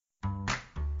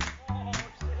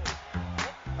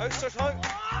Ouster's hung.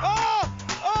 Oh!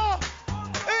 Oh!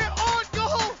 On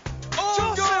goal!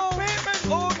 Joseph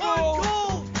Bateman! On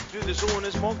goal! Through the zone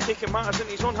as Monk taking matters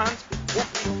into his own hands.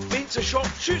 Oakley feints a shot,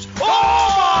 shoots. Oh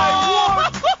my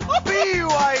word!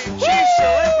 BYG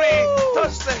Celebrity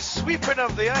does the sweeping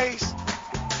of the ice.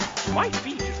 Why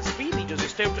Feely does he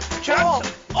still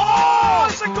chance? Oh!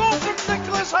 It's a goal from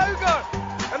Nicholas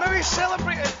Hauger! And now he's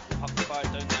celebrating. Puck fired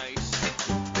down the ice.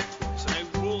 So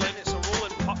now rolling, it's a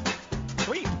rolling puck.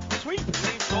 Sweep!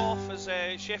 Leaves off as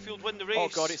Sheffield win the race. Oh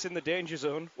God, it's in the danger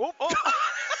zone. Oh,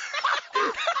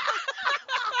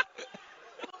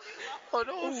 Oh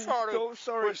no, sorry.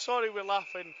 We're sorry we're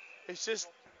laughing. It's just,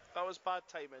 that was bad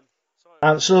timing.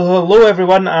 Sorry. So hello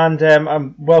everyone, and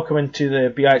I'm welcoming to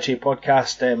the BIHA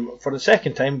podcast for the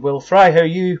second time. Will Fry, how are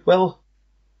you, Will?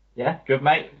 Yeah, good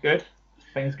mate, good.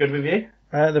 Things good with you?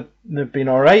 They've been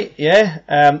alright, yeah.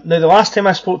 Now the last time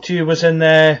I spoke to you was in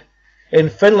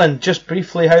Finland. Just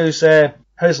briefly, how's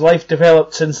life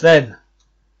developed since then?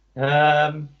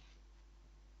 Well,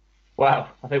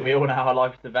 I think we all know how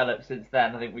life's developed since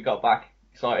then. I think we got back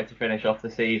excited to finish off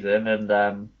the season, and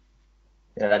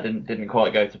that didn't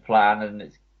quite go to plan, and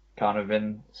it's kind of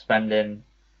been spending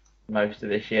most of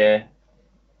this year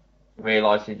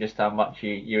realising just how much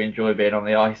you enjoy being on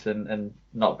the ice, and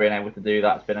not being able to do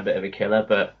that's been a bit of a killer.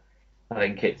 But I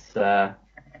think it's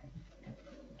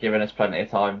given us plenty of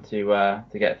time to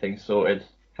get things sorted,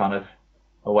 kind of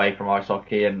away from ice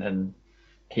hockey, and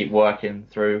keep working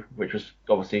through, which was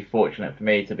obviously fortunate for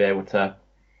me to be able to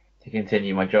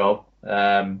continue my job,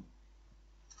 and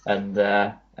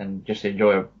just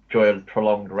enjoy a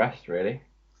prolonged rest, really.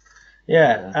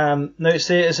 Yeah. Now, is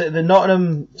it the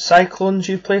Nottingham Cyclones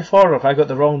you play for, or have I got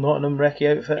the wrong Nottingham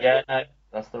recce outfit? Yeah, no,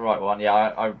 that's the right one. Yeah,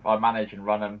 I manage and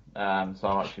run them, so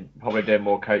I'm actually probably doing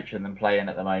more coaching than playing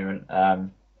at the moment.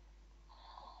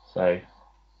 So,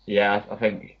 yeah, I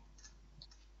think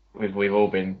we've all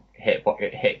been hit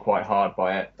quite hard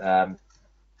by it.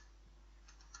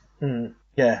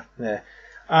 Yeah.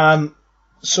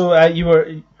 So you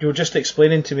were just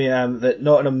explaining to me that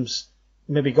Nottingham's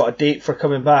maybe got a date for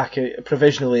coming back,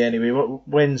 provisionally anyway.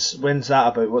 When's that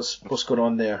about? What's going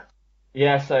on there?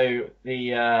 Yeah, so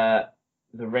the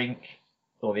rink,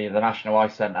 or the National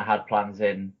Ice Centre, had plans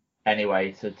in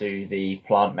anyway to do the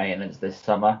plant maintenance this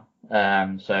summer.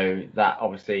 So that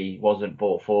obviously wasn't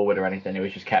brought forward or anything. It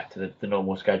was just kept to the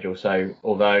normal schedule. So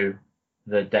although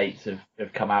the dates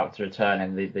have come out to return,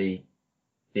 and the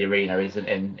arena isn't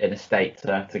in a state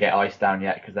to get ice down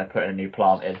yet, because they're putting a new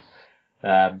plant in.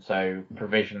 So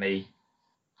provisionally,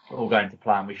 all going to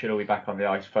plan, we should all be back on the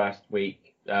ice first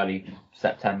week, early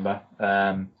September.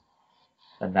 And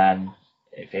then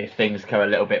if things go a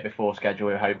little bit before schedule,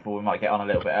 we're hopeful we might get on a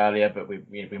little bit earlier, but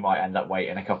we might end up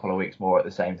waiting a couple of weeks more at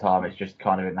the same time. It's just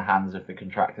kind of in the hands of the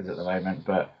contractors at the moment,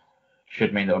 but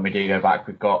should mean that when we do go back,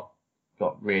 we've got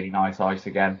really nice ice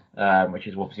again, which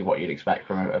is obviously what you'd expect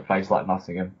from a place like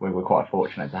Nottingham. We're quite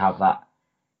fortunate to have that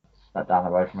down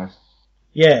the road from us.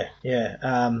 Yeah.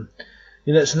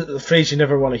 It's the phrase you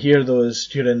never want to hear, though,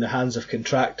 is you're in the hands of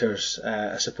contractors,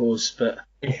 I suppose. But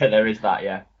yeah, there is that.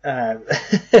 Yeah.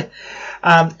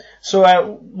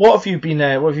 So what have you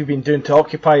been doing to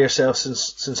occupy yourself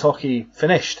since hockey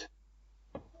finished?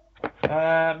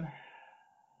 A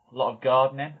lot of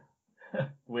gardening.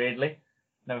 Weirdly,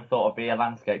 never thought I'd be a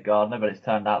landscape gardener, but it's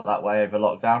turned out that way over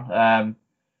lockdown.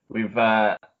 We've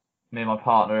me and my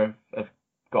partner have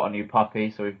got a new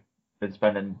puppy, so we've been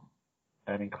spending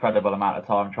an incredible amount of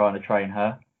time trying to train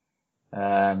her,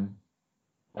 and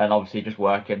obviously just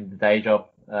working the day job.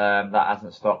 That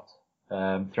hasn't stopped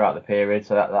throughout the period,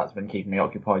 so that's been keeping me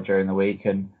occupied during the week,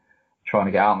 and trying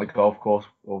to get out on the golf course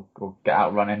or get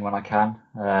out running when I can,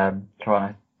 trying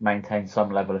to maintain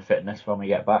some level of fitness when we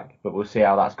get back, but we'll see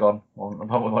how that's gone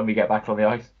when we get back on the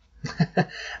ice.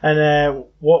 And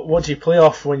what do you play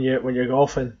off when you're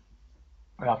golfing?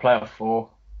 I play off 4.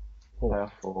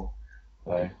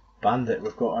 So Bandit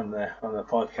we've got on the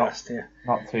podcast here.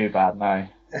 Not too bad, no.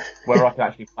 Whether I can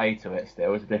actually play to it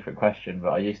still is a different question, but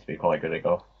I used to be quite good at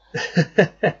golf.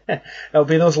 It'll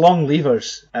be those long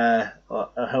levers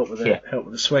help with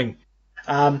the swing.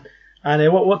 And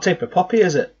what type of puppy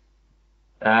is it?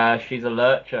 She's a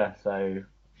lurcher, so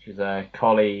she's a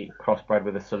collie crossbred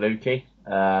with a Saluki.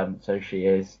 So she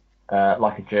is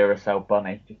like a Duracell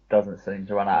bunny, just doesn't seem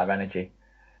to run out of energy,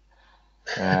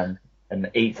 and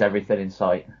eats everything in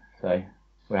sight. So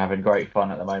we're having great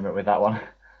fun at the moment with that one.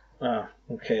 Oh,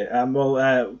 okay.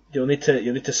 Well, you'll need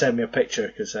to send me a picture,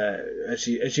 because as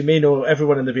you may know,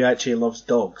 everyone in the BIHA loves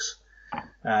dogs,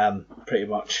 pretty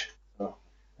much. So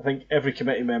I think every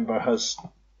committee member has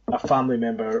a family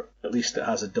member at least it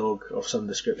has a dog of some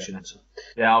description. Yeah, so.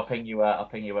 yeah, I'll ping you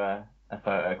a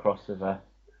photo across of after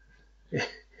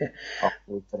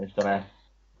we've finished on air.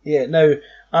 Yeah. Now,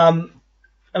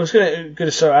 I was going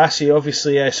to sort of ask you.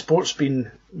 Obviously, sport's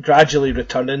been gradually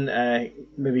returning,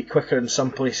 maybe quicker in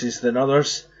some places than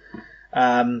others.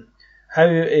 How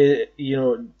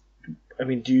I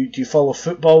mean, do you follow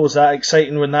football? Was that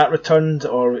exciting when that returned,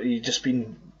 or have you just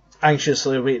been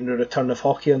anxiously awaiting the return of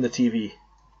hockey on the TV?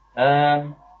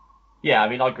 Yeah, I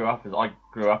mean, I grew up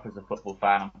as a football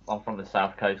fan. I'm from the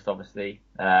South Coast, obviously,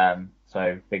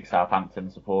 so big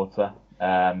Southampton supporter.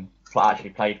 I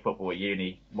actually played football at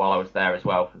uni while I was there as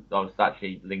well. I was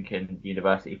actually Lincoln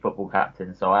University football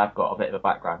captain, so I have got a bit of a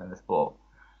background in the sport.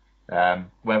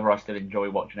 Whether I still enjoy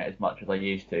watching it as much as I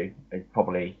used to is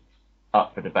probably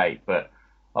up for debate, but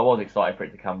I was excited for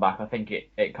it to come back. I think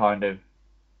it kind of,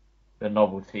 the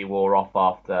novelty wore off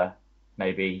after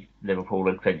maybe Liverpool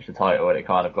had clinched the title, and it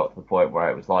kind of got to the point where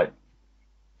it was like,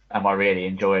 am I really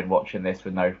enjoying watching this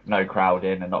with no crowd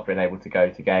in and not being able to go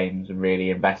to games and really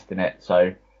invest in it?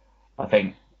 So I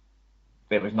think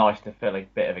it was nice to fill a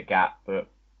bit of a gap, but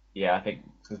yeah, I think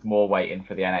there's more waiting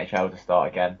for the NHL to start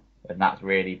again, and that's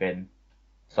really been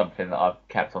something that I've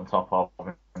kept on top of,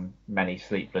 and many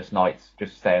sleepless nights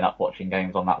just staying up watching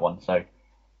games on that one. So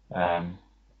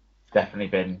definitely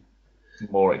been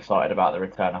more excited about the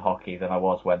return of hockey than I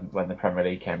was when the Premier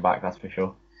League came back, that's for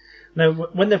sure. Now,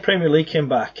 when the Premier League came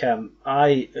back,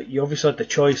 you obviously had the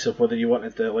choice of whether you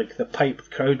wanted the piped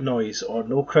crowd noise or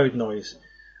no crowd noise.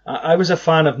 I was a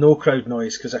fan of no crowd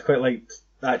noise because I quite liked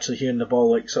actually hearing the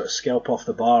ball like sort of scalp off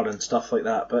the bar and stuff like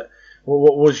that. But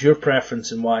what was your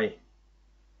preference and why?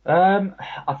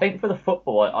 I think for the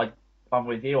football, I'm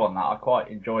with you on that. I quite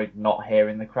enjoyed not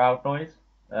hearing the crowd noise.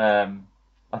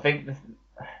 I think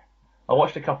I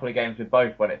watched a couple of games with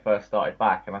both when it first started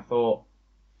back, and I thought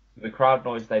the crowd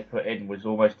noise they put in was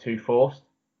almost too forced.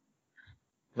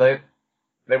 They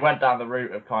went down the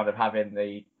route of kind of having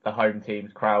the home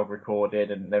team's crowd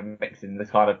recorded, and then mixing the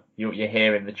kind of you're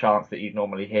hearing the chants that you'd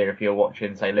normally hear if you're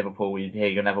watching, say, Liverpool. You'd hear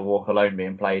 "You'll Never Walk Alone"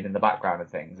 being played in the background of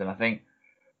things, and I think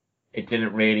it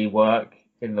didn't really work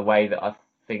in the way that I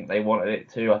think they wanted it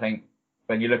to. I think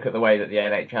when you look at the way that the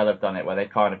NHL have done it, where they've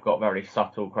kind of got very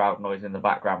subtle crowd noise in the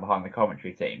background behind the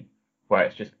commentary team, where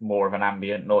it's just more of an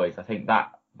ambient noise, I think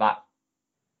that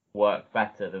worked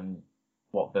better than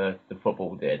what the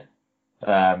football did.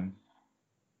 I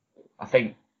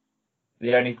think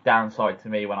the only downside to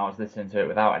me when I was listening to it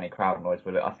without any crowd noise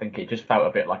was I think it just felt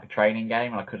a bit like a training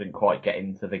game, and I couldn't quite get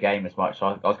into the game as much.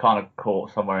 So I was kind of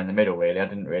caught somewhere in the middle, really. I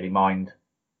didn't really mind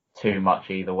too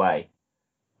much either way.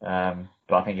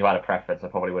 But I think if I had a preference, I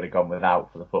probably would have gone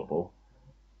without for the football.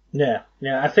 Yeah.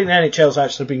 I think the NHL's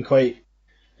actually been quite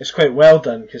well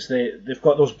done because they've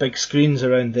got those big screens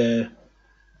around the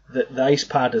ice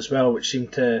pad as well, which seem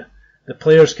to the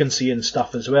players can see and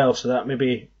stuff as well. So that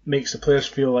maybe makes the players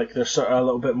feel like there's sort of a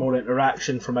little bit more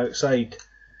interaction from outside.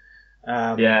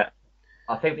 Yeah,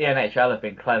 I think the NHL have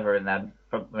been clever in them.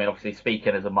 I mean, obviously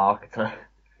speaking as a marketer,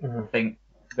 I think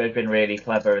they've been really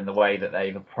clever in the way that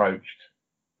they've approached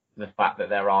the fact that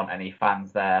there aren't any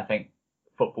fans there. I think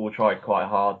football tried quite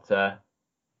hard to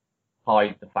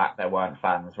hide the fact there weren't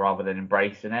fans rather than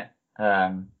embracing it.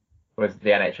 Whereas the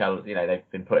NHL, they've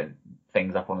been putting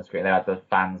things up on the screen. They had the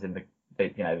fans in the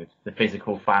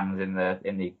physical fans in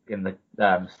the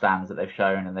stands that they've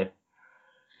shown, and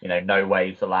they've, no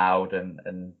waves allowed,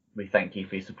 and we thank you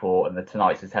for your support. And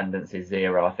tonight's attendance is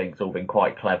 0. I think it's all been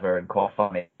quite clever and quite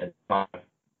funny, and kind of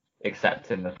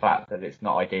accepting the fact that it's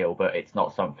not ideal, but it's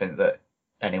not something that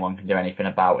anyone can do anything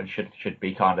about, and should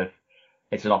be kind of,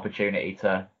 it's an opportunity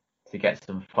to get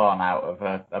some fun out of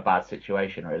a bad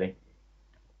situation, really.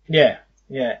 Yeah.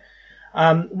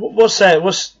 What's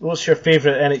your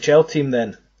favourite NHL team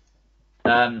then?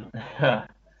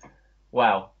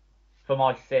 Well, for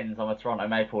my sins, I'm a Toronto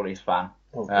Maple Leafs fan.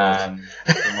 Oh, God.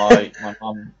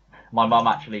 My mum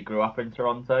actually grew up in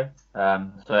Toronto,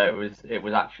 so it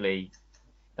was actually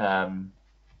when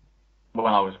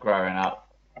I was growing up,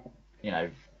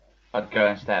 I'd go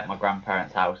and stay at my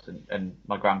grandparents' house, and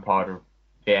my grandpa had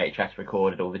VHS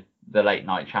recorded all the late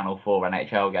night Channel 4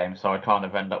 NHL games, so I kind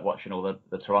of end up watching all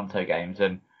the Toronto games,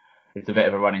 and it's a bit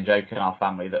of a running joke in our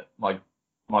family that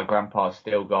my grandpa's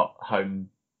still got home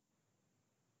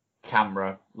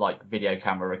camera, like video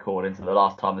camera recordings of the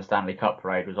last time the Stanley Cup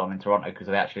parade was on in Toronto, because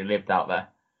they actually lived out there.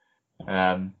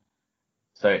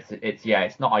 So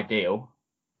it's not ideal.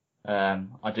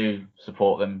 I do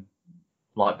support them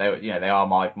like they are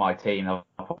my team.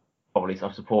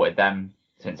 I've supported them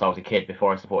since I was a kid,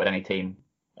 before I supported any team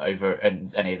over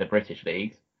in any of the British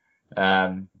leagues.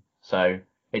 So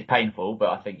it's painful, but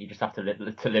I think you just have to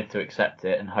live to accept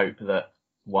it and hope that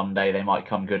one day they might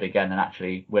come good again and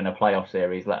actually win a playoff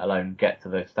series, let alone get to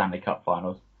the Stanley Cup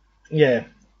finals. Yeah.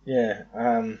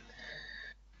 Well,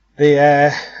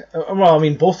 I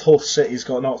mean, both host cities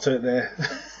got knocked out in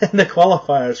the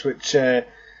qualifiers, which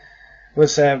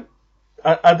was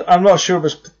I'm not sure it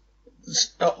was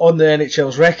on the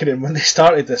NHL's reckoning when they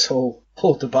started this whole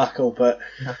debacle, but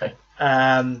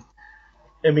I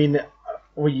mean,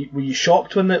 were you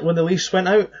shocked when the Leafs went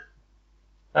out?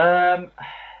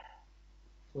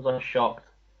 Was I shocked?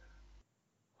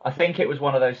 I think it was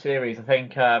one of those series. I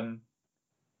think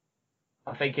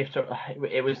if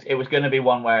it was going to be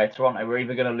one where Toronto were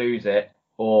either going to lose it,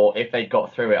 or if they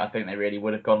got through it, I think they really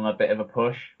would have gone on a bit of a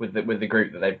push with the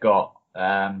group that they've got.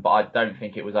 But I don't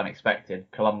think it was unexpected.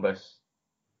 Columbus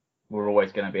were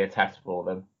always going to be a test for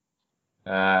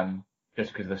them,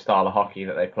 just because of the style of hockey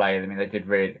that they play. I mean, they did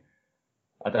really.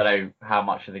 I don't know how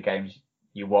much of the games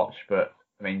you watch, but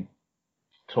I mean,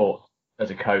 Tort as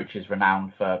a coach is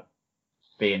renowned for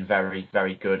being very,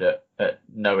 very good at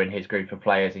knowing his group of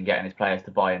players and getting his players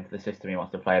to buy into the system he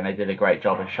wants to play. And they did a great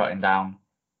job of shutting down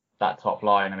that top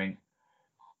line. I mean,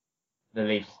 the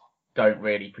Leafs don't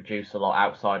really produce a lot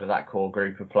outside of that core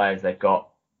group of players they've got.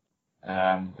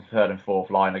 The third and fourth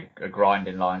line are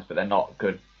grinding lines, but they're not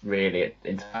good really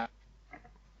in terms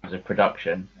of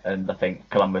production. And I think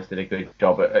Columbus did a good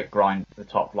job at grind the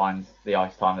top lines, the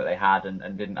ice time that they had,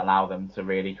 and didn't allow them to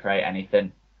really create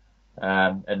anything.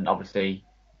 And obviously,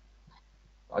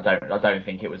 I don't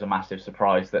think it was a massive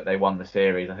surprise that they won the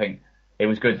series. I think it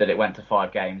was good that it went to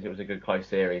 5 games. It was a good close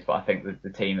series, but I think the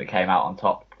team that came out on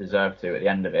top deserved to at the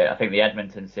end of it. I think the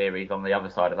Edmonton series on the other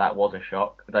side of that was a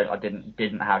shock. I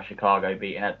didn't have Chicago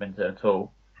beating Edmonton at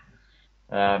all.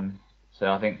 So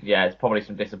I think it's probably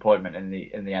some disappointment in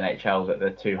the NHL that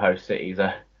the two host cities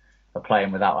are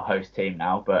playing without a host team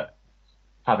now. But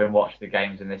having watched the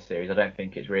games in this series, I don't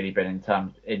think it's really been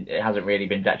it hasn't really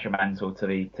been detrimental to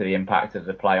the impact of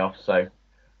the playoffs. So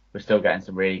we're still getting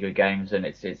some really good games, and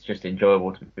it's just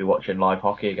enjoyable to be watching live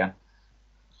hockey again.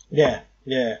 Yeah.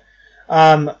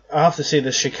 I have to say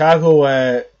the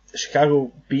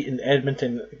Chicago beating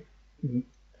Edmonton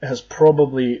has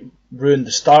probably ruined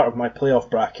the start of my playoff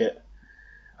bracket.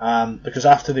 Because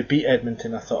after they beat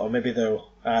Edmonton, I thought, maybe they'll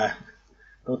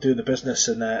do the business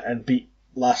and beat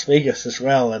Las Vegas as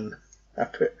well, and I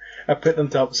put them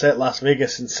to upset Las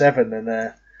Vegas in 7, and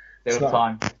it was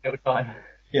time.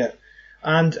 Yeah,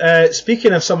 and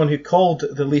speaking of someone who called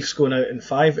the Leafs going out in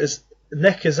 5, is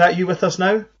that you with us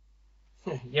now?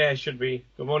 Yeah, it should be.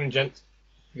 Good morning, gents.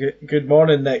 Good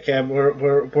morning, Nick.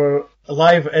 We're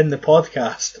live in the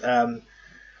podcast.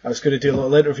 I was going to do a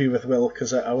little interview with Will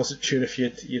because I wasn't sure if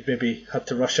you'd maybe had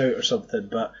to rush out or something,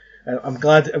 but I'm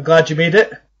glad you made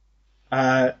it.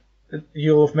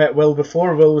 You'll have met Will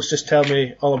before. Will was just telling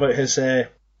me all about his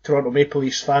Toronto Maple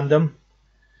Leafs fandom.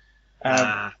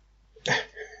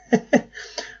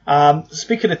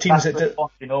 Speaking of teams that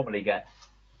you normally get.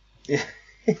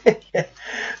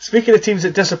 Speaking of teams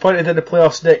that disappointed in the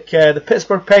playoffs, Nick, the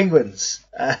Pittsburgh Penguins,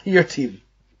 your team.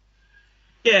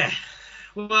 Yeah,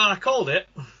 well, I called it.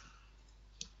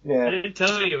 Yeah. I didn't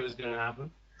tell you it was going to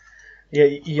happen. Yeah,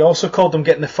 you also called them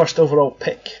getting the first overall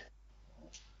pick.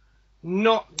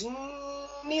 Nearly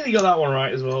got that one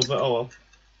right as well, but oh well.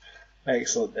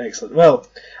 Excellent. Well,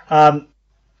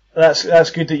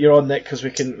 that's good that you're on, Nick, because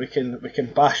we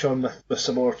can bash on with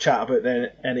some more chat about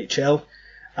the NHL.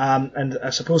 And I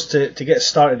suppose to get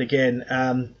started again,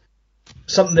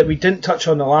 something that we didn't touch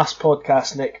on the last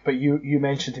podcast, Nick, but you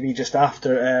mentioned to me just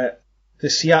after the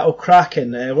Seattle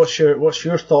Kraken. What's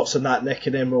your thoughts on that, Nick?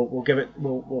 And then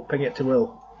we'll ping it to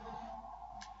Will.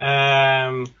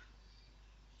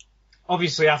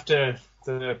 Obviously, after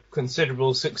the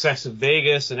considerable success of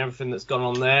Vegas and everything that's gone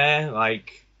on there,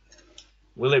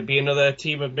 will it be another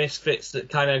team of misfits that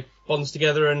kind of bonds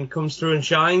together and comes through and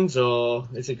shines, or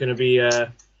is it going to be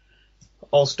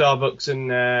all Starbucks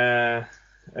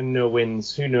and no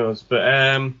wins? Who knows?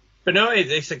 But no,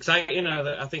 it's exciting.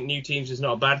 I think new teams is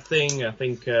not a bad thing. I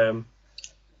think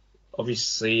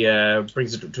obviously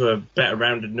brings it up to a better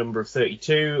rounded number of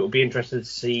 32. It'll be interesting to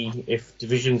see if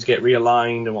divisions get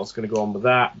realigned and what's going to go on with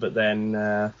that. But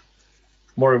then,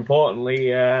 more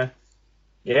importantly,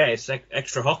 it's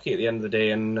extra hockey at the end of the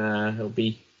day, and it'll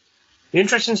be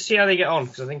interesting to see how they get on,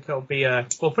 because I think it'll be.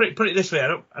 Well, put it this way,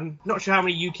 I'm not sure how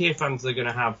many UK fans they're going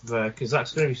to have, because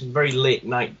that's going to be some very late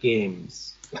night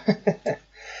games.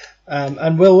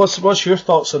 And Will, what's your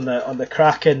thoughts on the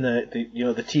Kraken,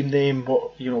 the team name?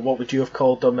 What would you have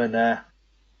called them, and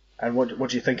what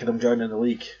do you think of them joining the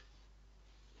league?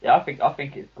 Yeah, I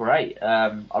think it's great.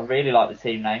 I really like the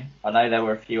team name. I know there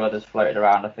were a few others floated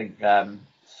around. I think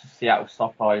Seattle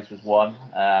Sockeyes was one,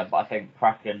 but I think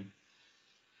Kraken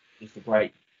is a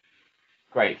great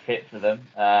fit for them.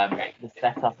 The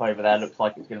setup over there looks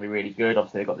like it's going to be really good.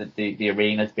 Obviously, they've got the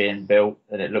arenas being built,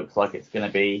 and it looks like it's going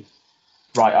to be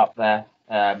right up there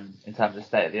in terms of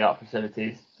state of the art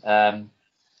facilities. I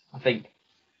think,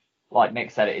 like Nick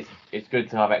said, it's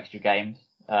good to have extra games.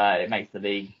 It makes the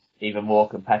league even more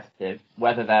competitive.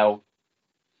 Whether they'll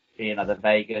be another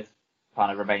Vegas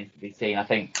kind of remains to be seen. I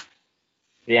think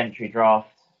the entry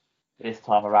draft this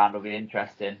time around will be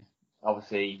interesting.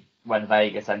 Obviously, when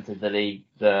Vegas entered the league,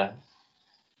 the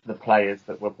players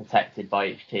that were protected by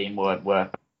each team were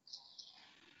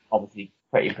obviously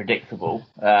pretty predictable.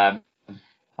 I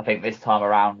think this time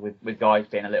around, with guys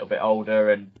being a little bit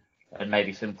older and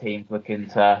maybe some teams looking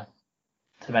to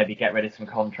maybe get rid of some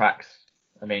contracts.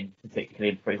 I mean,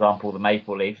 particularly, for example, the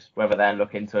Maple Leafs, whether they're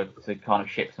looking to kind of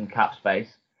ship some cap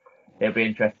space. It'll be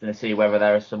interesting to see whether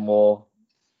there are some more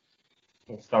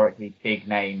historically big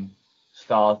name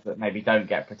stars that maybe don't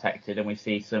get protected, and we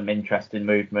see some interesting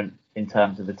movement in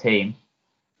terms of the team.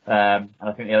 And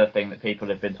I think the other thing that people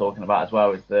have been talking about as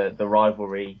well is the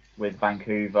rivalry with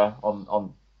Vancouver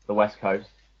on the West Coast.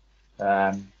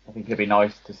 I think it'd be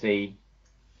nice to see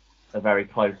a very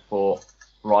close fought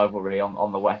rivalry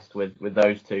on the West with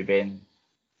those two being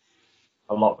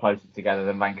a lot closer together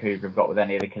than Vancouver have got with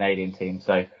any of the Canadian teams.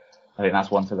 So I think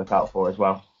that's one to look out for as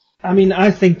well. I mean,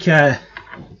 I think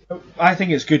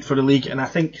it's good for the league, and I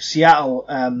think Seattle.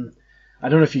 I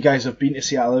don't know if you guys have been to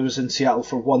Seattle. I was in Seattle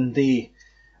for one day,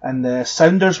 and the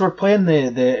Sounders were playing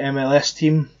the MLS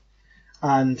team,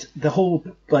 and the whole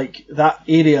that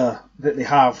area that they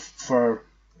have for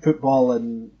football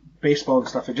and baseball and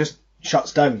stuff, it just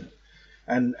shuts down.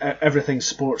 And everything's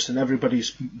sports, and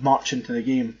everybody's marching to the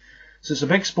game. So it's a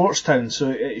big sports town.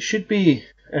 So it should be,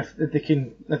 if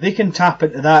they can tap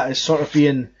into that as sort of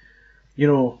being,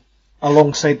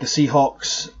 alongside the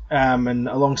Seahawks and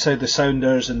alongside the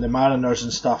Sounders and the Mariners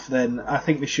and stuff, then I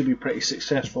think they should be pretty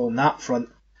successful on that front.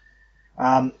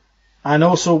 And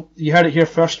also, you heard it here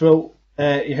first, Will.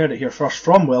 You heard it here first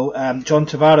from Will. John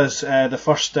Tavares, the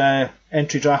first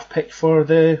entry draft pick for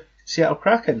the Seattle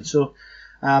Kraken. So.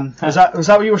 Was that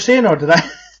what you were saying, or did I?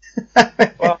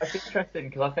 Well, it's interesting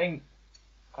because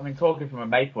talking from a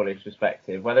Maple Leafs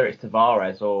perspective, whether it's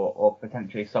Tavares or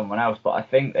potentially someone else, but I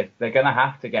think that they're going to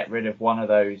have to get rid of one of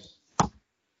those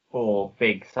 4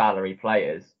 big salary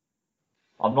players.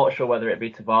 I'm not sure whether it be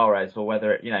Tavares or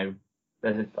whether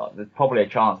there's probably a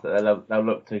chance that they'll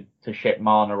look to ship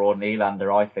Marner or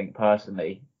Nylander. I think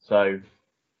personally, so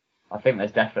I think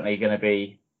there's definitely going to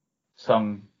be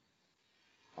some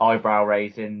eyebrow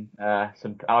raising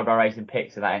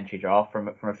picks in that entry draft from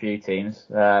a few teams.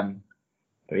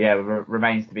 But yeah, it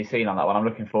remains to be seen on that one. I'm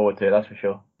looking forward to it, that's for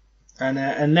sure.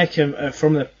 And Nick,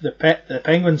 from the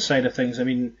Penguins side of things, I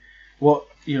mean,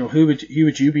 who would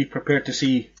you be prepared to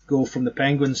see go from the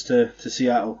Penguins to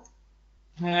Seattle?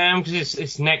 Because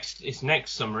it's next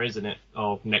summer, isn't it?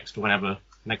 Or next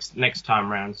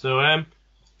time round. So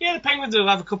yeah, the Penguins will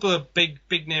have a couple of big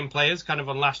name players, kind of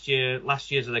on last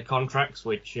year's of their contracts,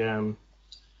 which I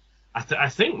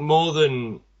think more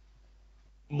than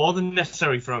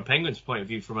necessary from a Penguins point of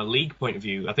view, from a league point of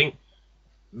view. I think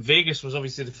Vegas was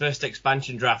obviously the first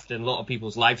expansion draft in a lot of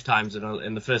people's lifetimes,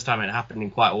 and the first time it happened in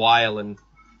quite a while. And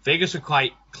Vegas were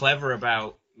quite clever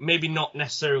about maybe not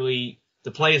necessarily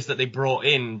the players that they brought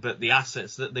in, but the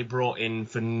assets that they brought in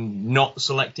for not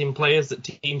selecting players that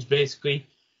teams basically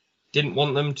didn't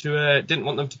want them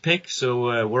to pick,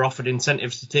 so we're offered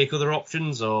incentives to take other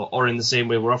options, or in the same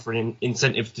way we're offering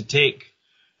incentives to take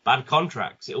bad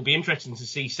contracts. It'll be interesting to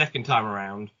see second time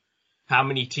around how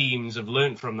many teams have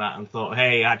learnt from that and thought,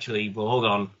 hey, actually, well, hold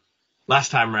on, last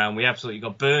time around we absolutely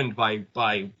got burned by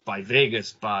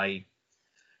Vegas by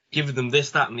giving them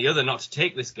this, that, and the other not to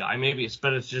take this guy. Maybe it's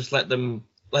better to just let them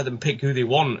pick who they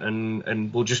want,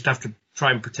 and we'll just have to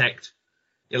try and protect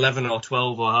 11 or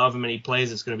 12 or however many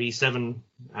players it's going to be, 7,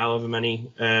 however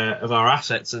many of our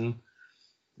assets, and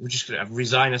we're just going to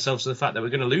resign ourselves to the fact that we're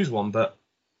going to lose one. But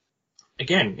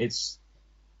again, it's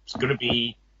going to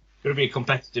be a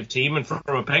competitive team, and from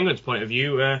a Penguins point of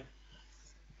view,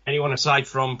 anyone aside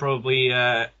from probably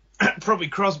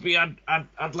Crosby,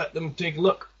 I'd let them take a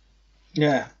look.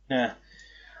 Yeah.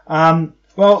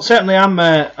 Well, certainly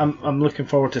I'm looking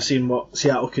forward to seeing what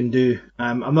Seattle can do.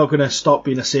 I'm not going to stop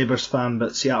being a Sabres fan,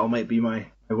 but Seattle might be my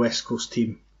West Coast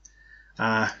team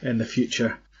in the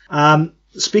future.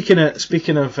 Speaking of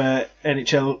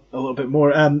NHL a little bit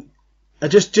more,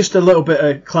 just a little bit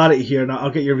of clarity here, and I'll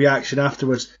get your reaction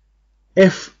afterwards.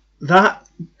 If that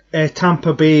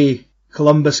Tampa Bay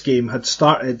Columbus game had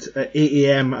started at 8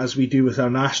 a.m. as we do with our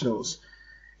nationals,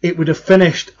 it would have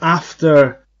finished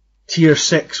after Tier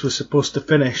 6 was supposed to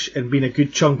finish and been a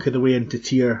good chunk of the way into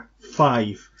Tier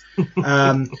 5.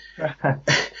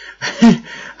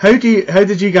 How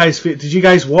did you guys feel? Did you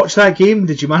guys watch that game?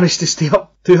 Did you manage to stay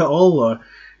up to it all, or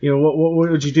what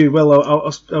would you do?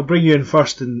 Well, I'll bring you in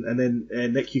first, and then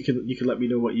Nick, you can let me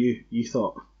know what you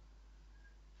thought.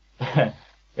 Yeah,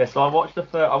 so I watched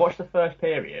the first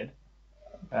period,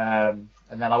 and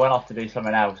then I went off to do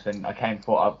something else, and I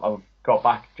got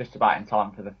back just about in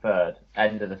time for the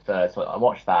end of the third. So I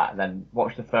watched that, and then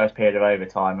watched the first period of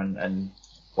overtime, and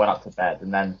went up to bed.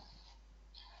 And then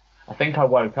I think I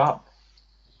woke up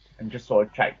and just sort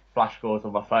of checked flash scores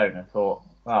on my phone and thought,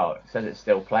 oh, it says it's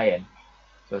still playing.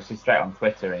 So I was straight on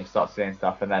Twitter, and you start seeing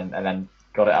stuff, and then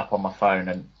got it up on my phone,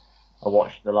 and I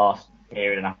watched the last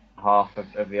period and a half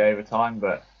of the overtime.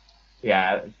 But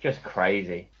yeah, it's just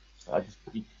crazy.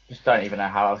 You just don't even know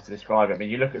how else to describe it. I mean,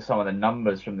 you look at some of the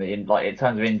numbers from in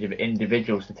terms of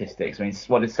individual statistics. I mean,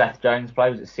 what did Seth Jones play?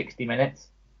 Was it 60 minutes?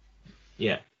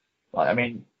 Yeah. I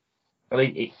mean,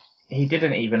 he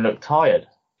didn't even look tired.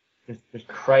 Just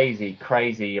crazy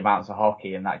amounts of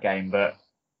hockey in that game. But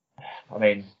I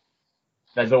mean,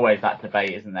 there's always that debate,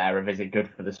 isn't there? Of is it good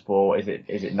for the sport? Is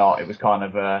it not? It was kind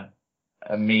of a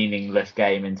meaningless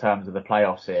game in terms of the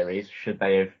playoff series. Should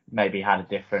they have maybe had a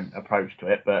different approach to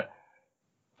it? But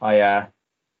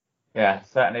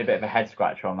certainly a bit of a head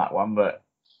scratcher on that one. But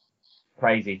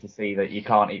crazy to see that you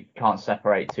can't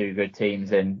separate two good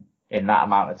teams in that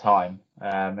amount of time,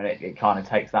 and it kind of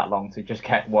takes that long to just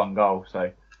get one goal.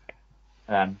 So,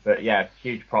 but yeah,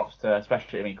 huge props to,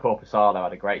 especially, Korpisalo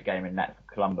had a great game in net for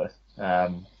Columbus,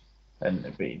 and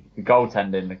the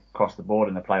goaltending across the board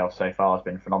in the playoffs so far has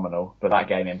been phenomenal. But that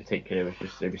game in particular was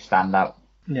standout.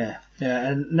 Yeah.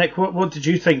 And Nick, what did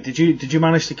you think? Did you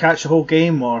manage to catch the whole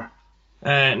game, or?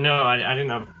 No, I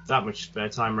didn't have that much spare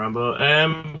time,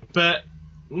 Rambo. But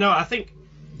no, I think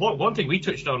one thing we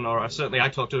touched on, or certainly I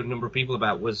talked to a number of people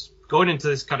about, was going into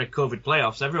this kind of COVID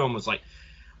playoffs. Everyone was like,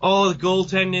 "Oh, the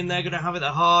goaltending, they're going to have it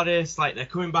the hardest. Like, they're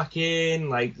coming back in.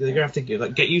 Like, they're going to have to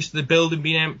get used to the building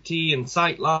being empty and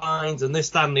sight lines and this,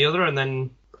 that, and the other." And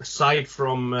then, aside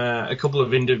from a couple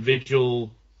of individual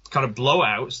kind of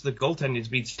blowouts, the goaltending's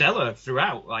been stellar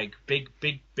throughout. Like, big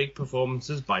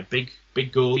performances by big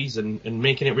goalies and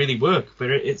making it really work. But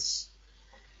it's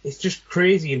just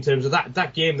crazy in terms of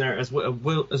that game there, as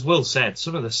Will said.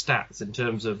 Some of the stats in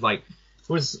terms of, like,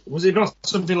 was it not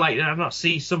something like, did I not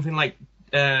see something like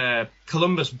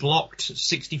Columbus blocked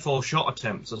 64 shot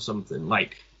attempts or something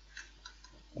like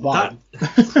wow.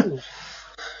 That?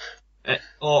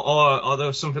 or there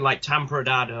was something like Tampa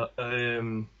had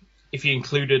if you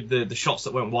included the shots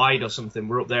that went wide or something,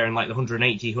 we're up there in like the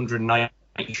 180,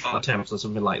 190 shot attempts or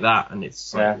something like that, and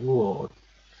it's like, whoa,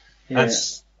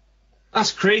 that's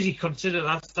crazy. Consider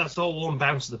that's all one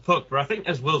bounce of the puck. But I think,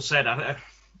 as Will said,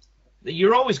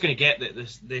 you're always going to get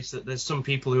that there's some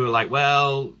people who are like,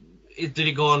 well, did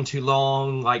it go on too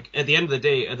long? Like, at the end of the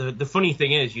day, the funny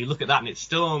thing is, you look at that and it's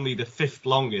still only the fifth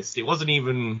longest. It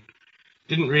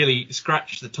didn't really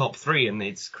scratch the top three, and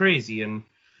it's crazy. And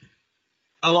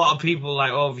a lot of people,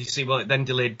 like, obviously, well, it then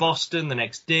delayed Boston the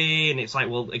next day, and it's like,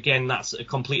 well, again, that's a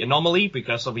complete anomaly,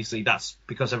 because obviously that's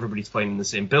because everybody's playing in the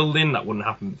same building. That wouldn't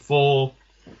happen before.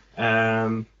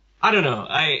 I don't know.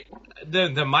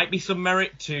 There might be some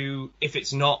merit to, if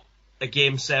it's not a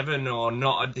game 7 or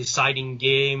not a deciding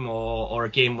game, or a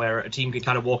game where a team can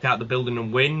kind of walk out the building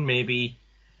and win, maybe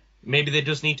there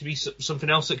does need to be something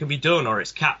else that can be done, or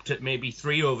it's capped at maybe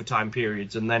 3 overtime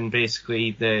periods, and then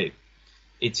basically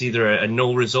it's either a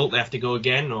null result, they have to go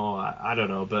again, or I don't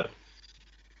know. But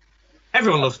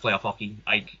everyone loves playoff hockey.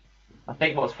 I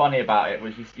think what's funny about it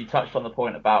was you touched on the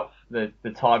point about the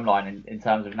timeline in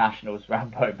terms of nationals,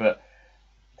 Rambo, but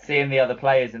seeing the other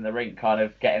players in the rink kind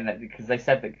of getting that, because they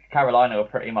said that Carolina were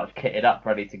pretty much kitted up,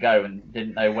 ready to go, and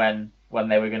didn't know when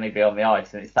they were going to be on the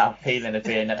ice. And it's that feeling of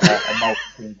being a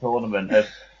multi-team tournament of,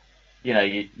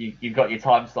 you've got your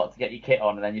time slot to get your kit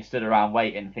on, and then you stood around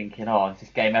waiting, thinking, oh, is this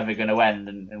game ever going to end?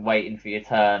 And waiting for your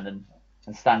turn,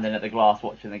 and standing at the glass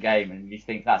watching the game. And you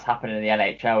think that's happening in the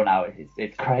NHL now.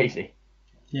 It's crazy.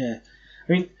 Yeah.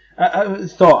 I mean, I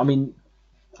thought,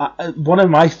 one of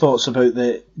my thoughts about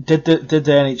did the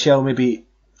NHL maybe,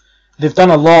 they've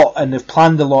done a lot and they've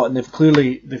planned a lot, and they've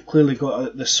clearly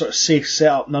got this sort of safe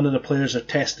setup. None of the players are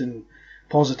testing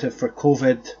positive for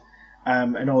COVID,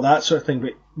 and all that sort of thing.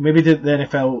 But maybe the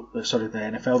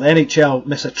NHL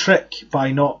miss a trick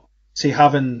by not, say,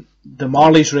 having the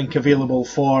Marlies rink available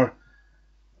for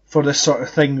this sort of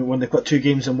thing when they've got 2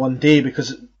 games in one day,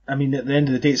 because I mean, at the end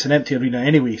of the day, it's an empty arena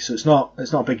anyway, so it's not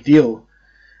a big deal.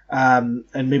 And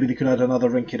maybe they could add another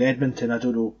rink in Edmonton. I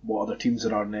don't know what other teams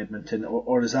there are in Edmonton,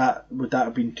 or would that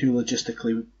have been too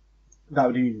logistically? That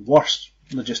would have been worse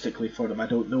logistically for them. I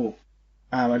don't know.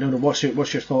 I don't know. What's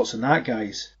your thoughts on that,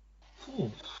 guys?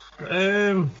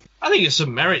 I think there's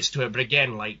some merits to it, but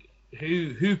again, like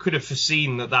who could have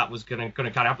foreseen that was going to kind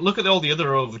of happen? Look at all the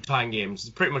other overtime games.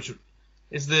 Pretty much,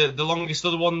 is the longest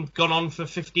other one gone on for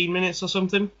 15 minutes or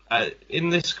something in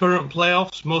this current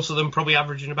playoffs? Most of them probably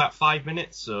averaging about 5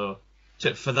 minutes. So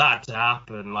for that to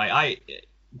happen, like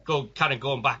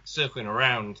going back, circling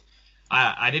around,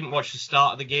 I didn't watch the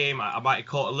start of the game. I might have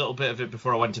caught a little bit of it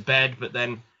before I went to bed, but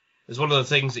then there's one of the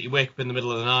things that you wake up in the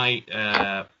middle of the night.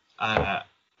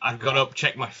 I got up,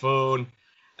 checked my phone,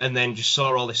 and then just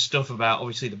saw all this stuff about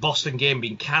obviously the Boston game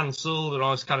being cancelled and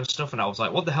all this kind of stuff, and I was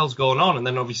like, what the hell's going on? And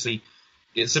then obviously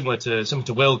it's similar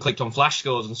to Will, clicked on Flash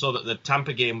Scores and saw that the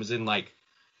Tampa game was in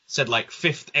said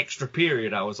fifth extra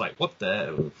period. I was like, what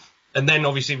the? And then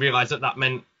obviously realised that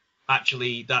meant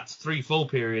actually that's 3 full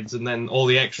periods and then all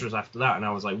the extras after that, and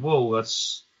I was like, whoa,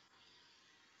 that's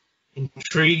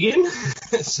intriguing.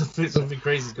 something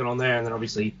crazy's going on there. And then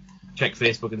obviously checked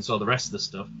Facebook and saw the rest of the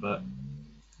stuff, but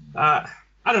I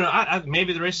don't know.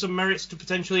 Maybe there is some merits to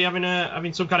potentially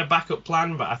having some kind of backup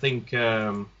plan, but I think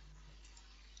for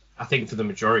the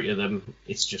majority of them,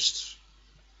 it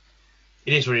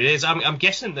is what it is. I'm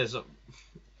guessing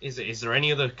is there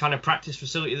any other kind of practice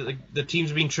facility that the teams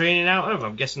have been training out of?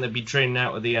 I'm guessing they've been training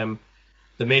out of the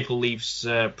Maple Leafs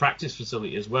practice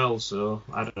facility as well. So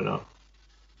I don't know.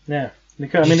 Yeah.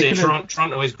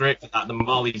 Toronto is great for that. The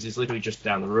Mollies is literally just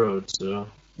down the road. So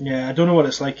yeah, I don't know what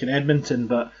it's like in Edmonton,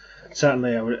 but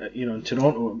certainly, in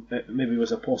Toronto, it maybe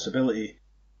was a possibility.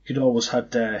 You could always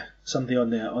had somebody on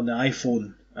the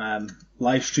iPhone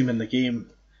live streaming the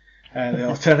game, the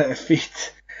alternative feed.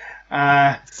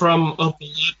 From up the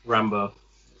ladder, Rambo.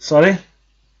 Sorry?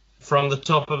 From the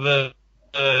top of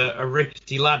a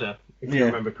rickety ladder, if you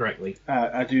remember correctly.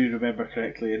 I do remember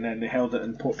correctly, and then they held it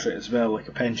in portrait as well, like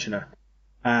a pensioner.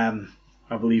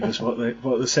 I believe is what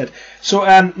they said. So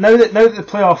now that the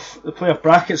playoff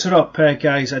brackets are up,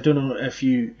 guys, I don't know if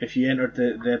you entered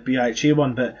the BIHA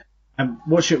one, but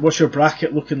what's your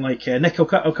bracket looking like? Nick, I'll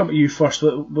come to you first.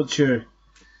 What's your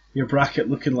bracket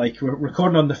looking like? We're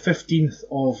recording on the 15th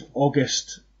of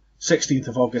August, 16th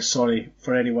of August, sorry,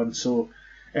 for anyone. So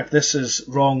if this is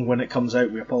wrong when it comes out,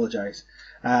 we apologise.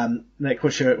 Nick,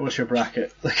 what's your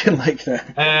bracket looking like there?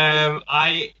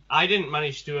 I didn't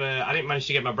manage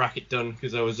to get my bracket done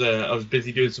because I was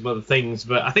busy doing some other things.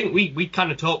 But I think we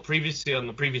kind of talked previously on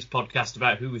the previous podcast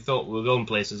about who we thought were going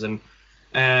places, and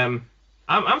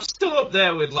I'm still up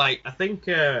there with I think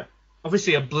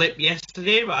obviously a blip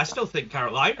yesterday, but I still think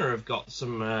Carolina have got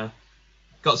some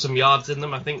yards in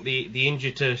them. I think the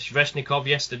injury to Svechnikov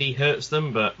yesterday hurts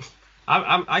them, but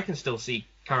I can still see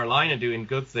Carolina doing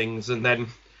good things. And then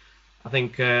I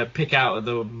think my pick out of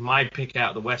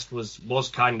the West was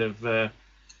kind of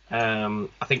I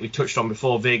think we touched on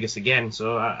before, Vegas again.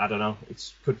 So I don't know.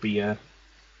 It could be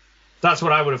that's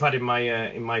what I would have had in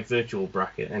my virtual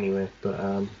bracket anyway.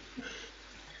 But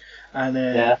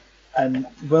and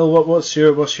Will, what's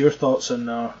your thoughts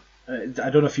on? I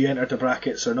don't know if you entered the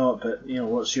brackets or not, but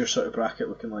what's your sort of bracket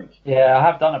looking like? Yeah, I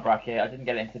have done a bracket. I didn't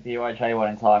get into the UIJ one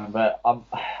in time, but I'm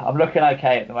looking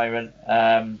okay at the moment.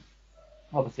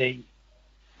 Obviously,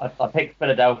 I picked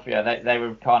Philadelphia. They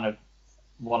were kind of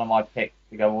one of my picks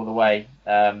to go all the way.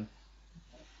 But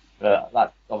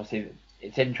that obviously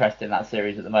it's interesting, that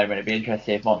series at the moment. It'd be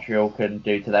interesting if Montreal can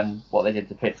do to them what they did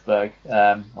to Pittsburgh.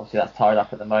 Obviously that's tied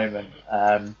up at the moment.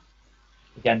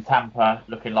 Again, Tampa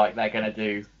looking like they're going to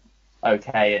do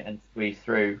okay and squeeze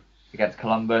through against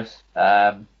Columbus.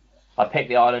 I picked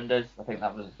the Islanders. I think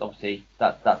that was obviously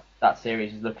that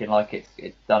series is looking like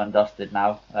it's done and dusted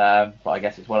now. But I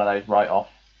guess it's one of those write-off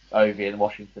Ovi and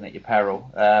Washington at your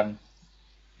peril.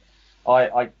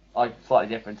 I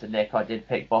slightly different to Nick. I did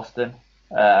pick Boston.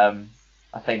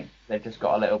 I think they've just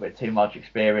got a little bit too much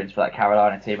experience for that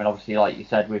Carolina team, and obviously, like you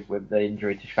said, with the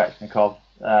injury to Svechnikov,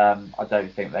 I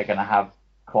don't think they're going to have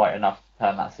quite enough to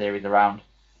turn that series around.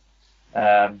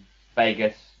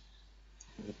 Vegas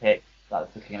is a pick.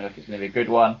 That's looking like it's going to be a good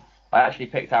one. I actually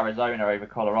picked Arizona over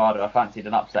Colorado. I fancied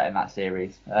an upset in that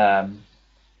series. So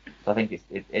I think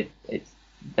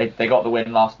they got the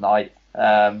win last night.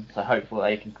 So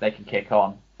hopefully they can kick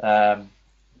on.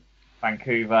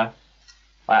 Vancouver.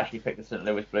 I actually picked the St.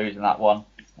 Louis Blues in that one.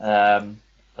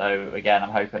 So again,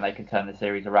 I'm hoping they can turn the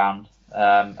series around.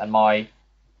 And my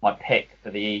pick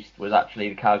for the East was actually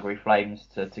the Calgary Flames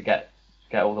to get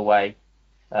all the way.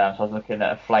 So I was looking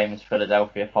at a Flames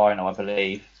Philadelphia final, I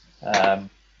believe. So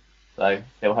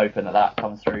still hoping that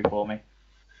comes through for me.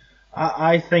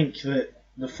 I think that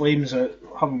the Flames,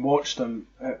 having watched them,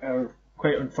 are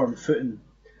quite on firm footing.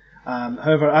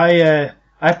 However,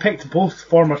 I picked both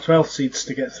former 12th seeds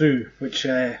to get through, which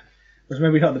was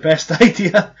maybe not the best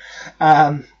idea.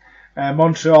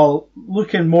 Montreal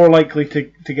looking more likely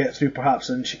to get through perhaps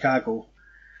than Chicago.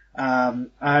 I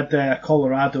had a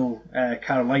Colorado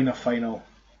Carolina final,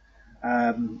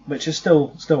 which is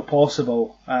still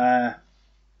possible. I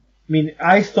mean,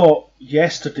 I thought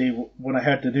yesterday when I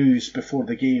heard the news before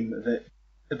the game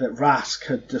that Rask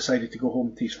had decided to go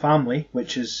home to his family,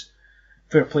 which is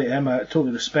fair play to him. I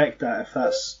totally respect that if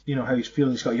that's how he's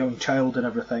feeling. He's got a young child and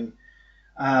everything.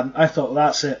 I thought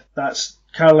that's it. That's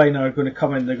Carolina are going to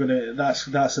come in. They're going to. That's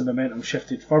the momentum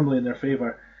shifted firmly in their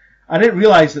favour. I didn't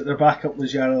realise that their backup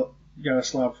was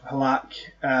Yaroslav Halak,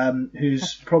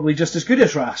 who's probably just as good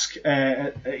as Rask,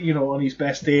 on his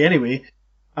best day anyway.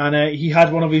 And he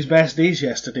had one of his best days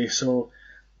yesterday, so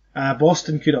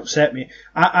Boston could upset me.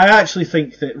 I actually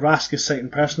think that Rask is citing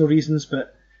personal reasons,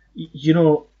 but you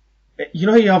know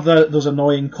how you have those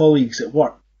annoying colleagues at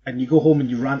work, and you go home and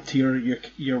you rant to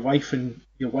your wife and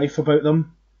your wife about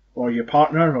them, or your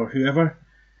partner, or whoever.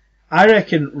 I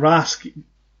reckon Rask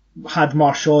had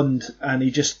Marchand, and he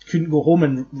just couldn't go home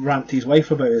and rant to his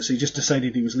wife about it, so he just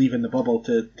decided he was leaving the bubble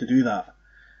to do that,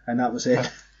 and that was it.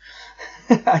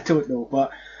 I don't know,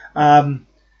 but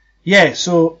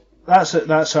so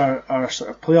that's our sort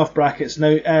of playoff brackets.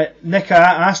 Now, Nick, I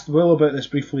asked Will about this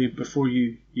briefly before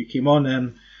you came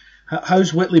on.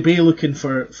 How's Whitley Bay looking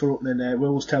for opening?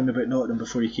 Will was telling me about Nottingham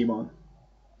before you came on.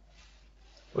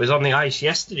 I was on the ice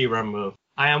yesterday, Rambo.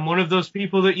 I am one of those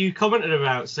people that you commented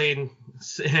about, saying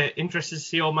interested to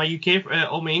see all my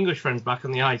all my English friends back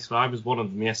on the ice. So I was one of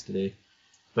them yesterday.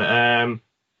 But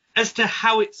as to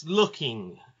how it's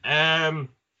looking. Does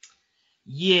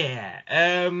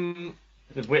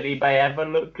Whitley Bay ever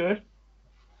look good?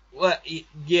 Well,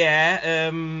 yeah.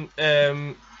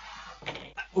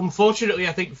 Unfortunately,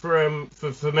 I think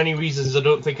for many reasons, I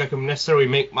don't think I can necessarily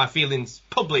make my feelings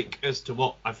public as to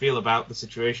what I feel about the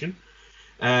situation.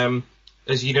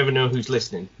 As you never know who's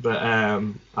listening. But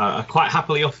I quite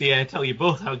happily off the air tell you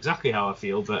both exactly how I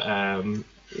feel. But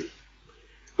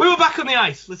we were back on the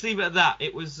ice. Let's leave it at that.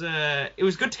 It was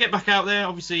good to get back out there.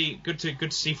 Obviously, good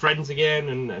to see friends again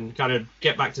and kind of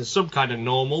get back to some kind of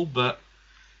normal. But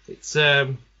it's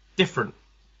different.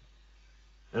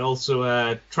 And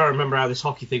also try to remember how this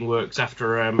hockey thing works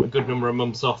after a good number of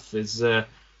months off takes a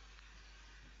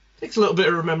little bit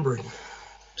of remembering.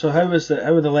 So how are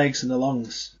the legs and the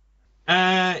lungs?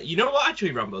 You know what,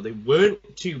 actually, Rambo, they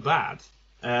weren't too bad.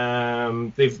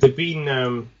 They've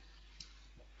been.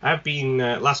 I've been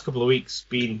last couple of weeks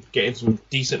been getting some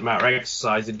decent amount of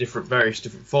exercise in various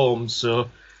different forms, so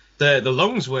the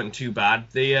lungs weren't too bad.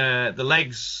 The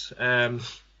legs,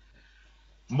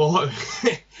 more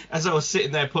as I was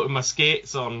sitting there putting my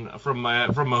skates on from my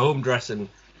home dressing,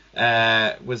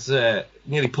 was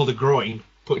nearly pulled a groin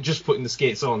just putting the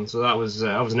skates on. So that was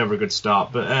never a good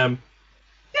start. But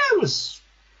it was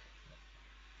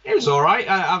all right.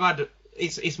 I've had.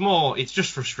 It's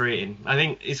just frustrating. I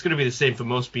think it's going to be the same for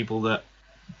most people that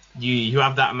you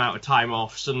have that amount of time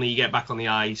off. Suddenly you get back on the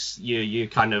ice. You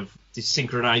kind of the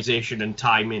synchronization and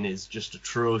timing is just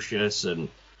atrocious, and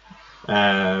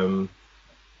passing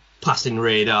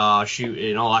radar,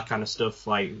 shooting, all that kind of stuff.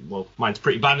 Mine's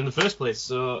pretty bad in the first place,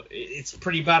 so it's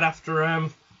pretty bad after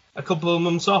a couple of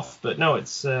months off. But no, it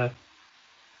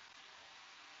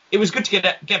was good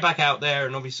to get back out there,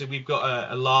 and obviously we've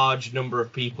got a large number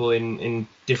of people in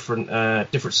different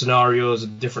scenarios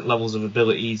and different levels of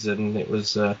abilities, and it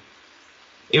was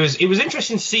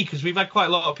interesting to see because we've had quite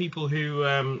a lot of people who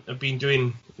have been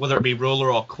doing, whether it be roller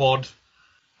or quad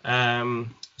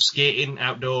skating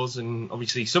outdoors, and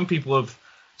obviously some people have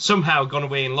somehow gone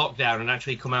away in lockdown and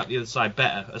actually come out the other side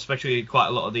better, especially quite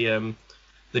a lot of the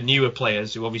newer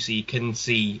players who obviously can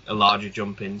see a larger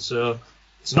jump in. So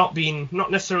it's not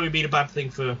necessarily been a bad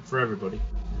thing for everybody.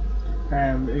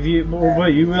 Have you done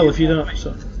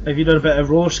a bit of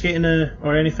roller skating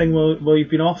or anything while you've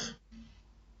been off?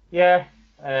 Yeah,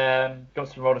 got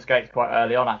some roller skates quite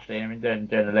early on actually, and I've been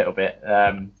doing a little bit.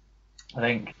 I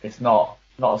think it's not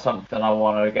something I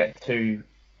want to get too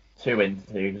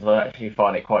into because I actually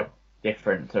find it quite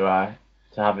different to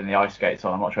having the ice skates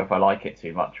on. I'm not sure if I like it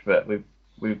too much, but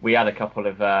we had a couple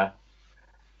of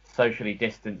socially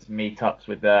distanced meetups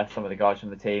with some of the guys from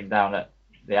the team down at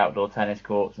the outdoor tennis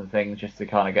courts and things, just to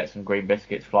kind of get some green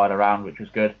biscuits flying around, which was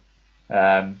good.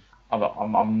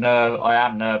 I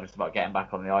am nervous about getting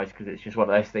back on the ice because it's just one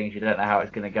of those things you don't know how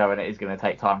it's going to go, and it is going to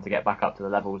take time to get back up to the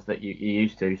levels that you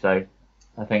used to. So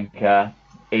I think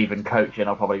even coaching,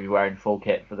 I'll probably be wearing full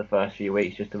kit for the first few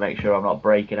weeks just to make sure I'm not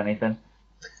breaking anything.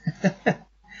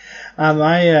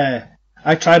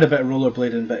 I tried a bit of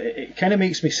rollerblading, but it kind of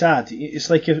makes me sad. It's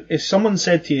like if someone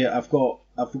said to you, I've bought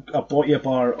you a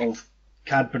bar of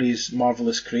Cadbury's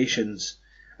Marvellous Creations,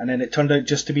 and then it turned out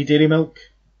just to be dairy milk.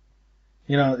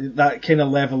 You know, that kind of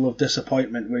level of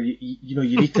disappointment where you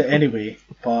eat it anyway,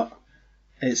 but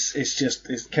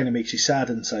it kind of makes you sad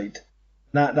inside.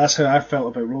 That's how I felt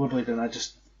about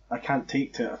rollerblading. I can't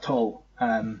take to it at all.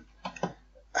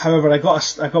 However, I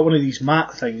got one of these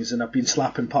mat things, and I've been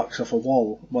slapping pucks off a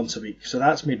wall once a week, so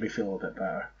that's made me feel a bit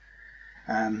better.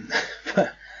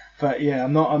 But yeah,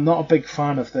 I'm not a big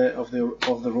fan of the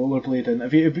rollerblading.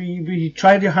 Have you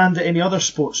tried your hand at any other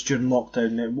sports during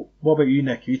lockdown? What about you,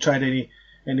 Nick? Have you tried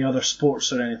any other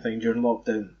sports or anything during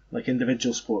lockdown, like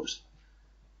individual sports?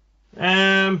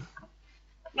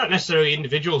 Not necessarily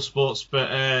individual sports, but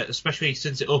especially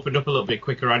since it opened up a little bit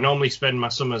quicker. I normally spend my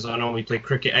summers, I normally play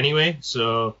cricket anyway,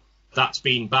 so that's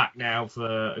been back now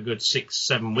for a good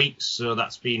 6-7 weeks. So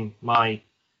that's been my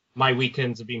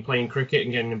weekends have been playing cricket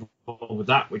and getting involved with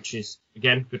that, which is,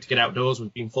 again, good to get outdoors.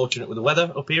 We've been fortunate with the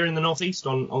weather up here in the northeast,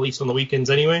 at least on the weekends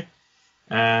anyway.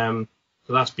 So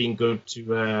that's been good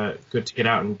to get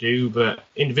out and do. But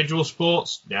individual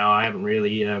sports, no, I haven't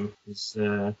really. I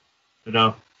don't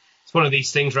know. It's one of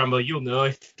these things, Rambo. You'll know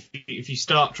if you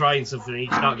start trying something, you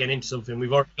start getting into something.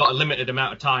 We've already got a limited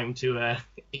amount of time to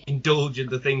indulge in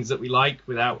the things that we like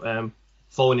without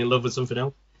falling in love with something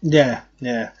else. Yeah.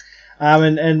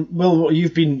 And Will,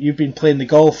 you've been playing the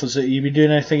golf. Have you been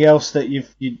doing anything else that you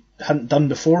hadn't done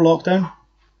before lockdown?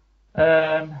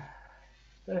 I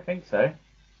don't think so.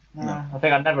 No. I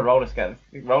think I'd never roller skate.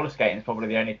 Roller skating is probably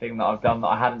the only thing that I've done that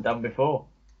I hadn't done before.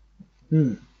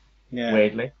 Yeah.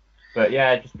 Weirdly. But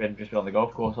yeah, just been on the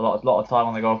golf course. A lot of time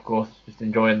on the golf course, just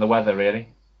enjoying the weather, really.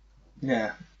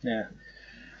 Yeah. The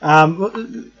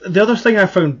other thing I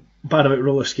found bad about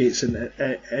roller skates,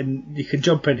 and you can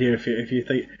jump in here if you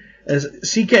think, is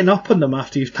see getting up on them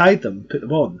after you've tied them, put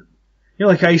them on. You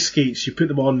know, like ice skates, you put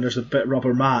them on. There's a bit of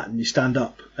rubber mat, and you stand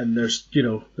up, and there's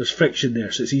friction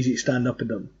there, so it's easy to stand up in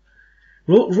them.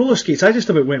 Roller skates, I just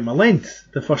about went my length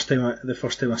the first time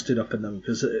I stood up in them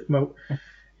because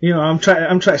I'm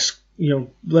trying to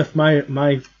lift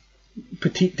my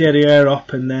petite derriere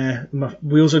up, and my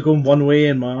wheels are going one way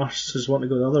and my arse is wanting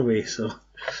to go the other way. So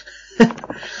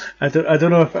I don't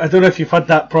know if you've had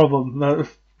that problem,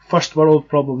 first world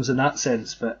problems in that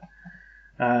sense, but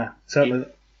certainly.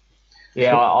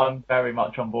 Yeah, I'm very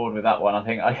much on board with that one. I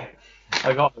think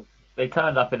they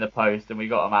turned up in the post and we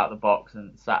got them out of the box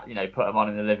and sat, put them on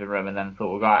in the living room, and then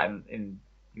thought we'll go out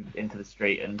into the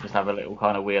street and just have a little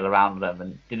kind of wheel around them,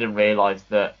 and didn't realise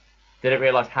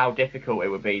how difficult it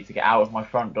would be to get out of my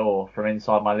front door from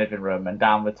inside my living room and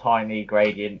down the tiny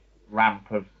gradient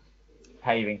ramp of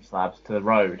paving slabs to the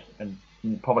road, and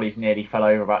probably nearly fell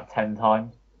over about 10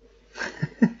 times.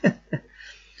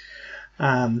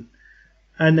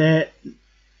 And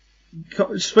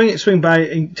swing by,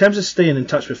 in terms of staying in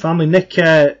touch with family, Nick,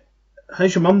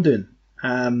 how's your mum doing?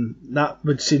 That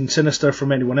would seem sinister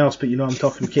from anyone else, but I'm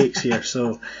talking cakes here,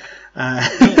 so.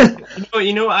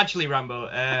 Actually,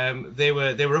 Rambo, they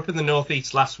were up in the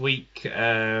northeast last week.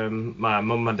 My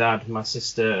mum, my dad, my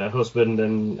sister, husband,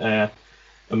 and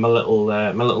my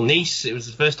little niece. It was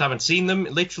the first time I'd seen them,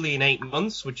 literally in 8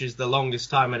 months, which is the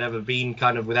longest time I'd ever been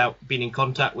kind of without being in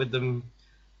contact with them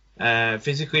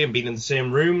physically and being in the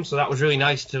same room. So that was really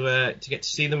nice to get to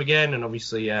see them again. And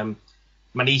obviously,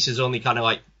 my niece is only kind of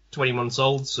like 20 months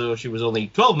old, so she was only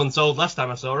 12 months old last time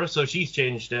I saw her, so she's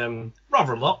changed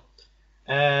rather a lot.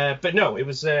 But no, it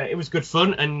was good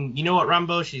fun, and you know what,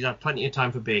 Rambo? She's had plenty of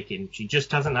time for baking. She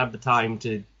just hasn't had the time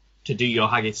to do your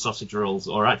haggis sausage rolls,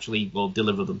 or actually,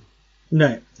 deliver them.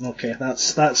 No, okay,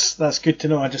 that's good to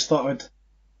know. I just thought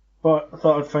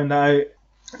I'd find that out.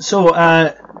 So,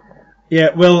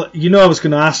 yeah, well, I was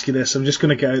going to ask you this. I'm just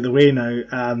going to get out of the way now,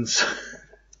 and so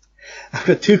I've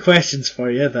got 2 questions for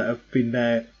you that have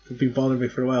been bothering me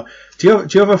for a while. Do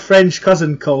you have a French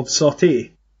cousin called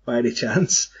Sauté by any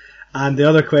chance? And the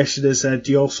other question is, do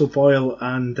you also boil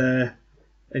and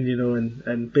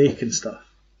bake and stuff?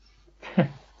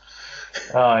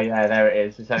 Oh yeah, there it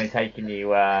is. It's only taken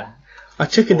you. I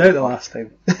chickened out the last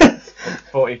time.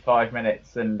 45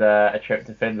 minutes and a trip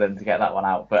to Finland to get that one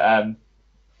out. But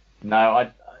no,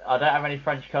 I don't have any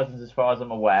French cousins as far as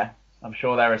I'm aware. I'm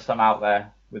sure there are some out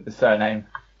there with the surname,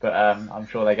 but I'm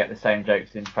sure they get the same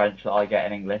jokes in French that I get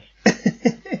in English.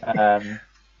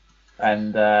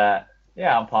 And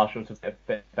I'm partial to a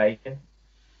bit of bacon.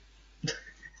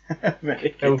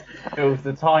 Very good. It was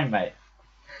the time, mate.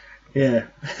 Yeah.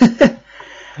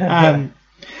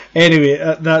 Anyway,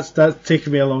 that's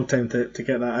taken me a long time to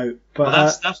get that out. But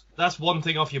well, that's one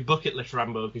thing off your bucket list,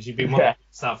 Rambo, because you've been wanting to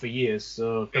start for years.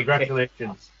 So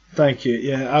congratulations. Thank you.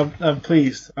 Yeah, I'm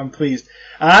pleased. I'm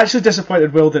actually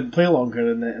disappointed Will didn't play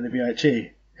longer in the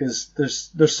BIHA, because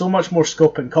there's so much more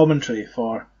scope in commentary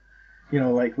for,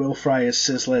 like Will Fry is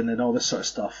sizzling and all this sort of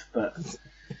stuff. But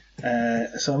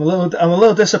so I'm a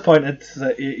little disappointed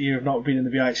that you've not been in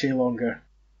the BIHA longer.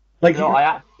 Like,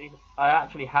 I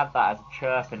actually had that as a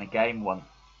chirp in a game once.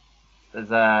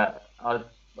 I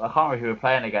can't remember who we were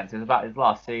playing against. It was about his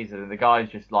last season, and the guy's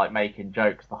just like making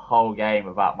jokes the whole game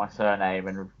about my surname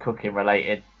and cooking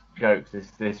related jokes.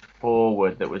 This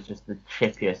forward that was just the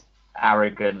chippiest,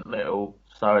 arrogant little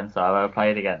so and so I've ever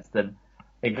played against, and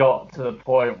it got to the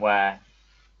point where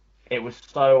it was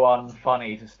so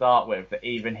unfunny to start with that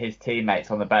even his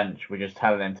teammates on the bench were just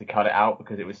telling him to cut it out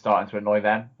because it was starting to annoy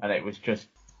them, and it was just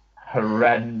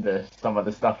horrendous, some of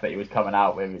the stuff that he was coming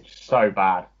out with. It's so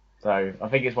bad. So I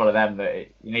think it's one of them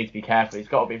that you need to be careful. It's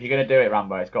got to be, if you're going to do it,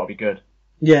 Rambo, it's got to be good.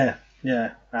 Yeah.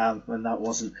 And that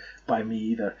wasn't by me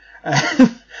either. I'm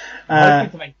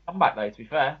hoping to make a comeback though, to be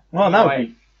fair. Well, that would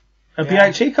be a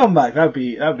BIHA comeback. That'd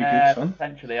be good fun.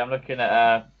 Potentially, I'm looking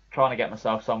at trying to get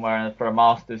myself somewhere for a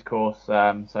master's course.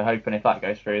 So hoping if that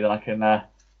goes through, then I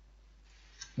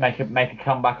can make a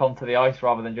comeback onto the ice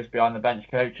rather than just behind the bench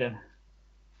coaching.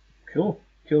 Cool.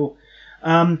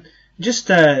 Just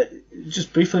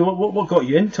briefly, what got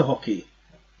you into hockey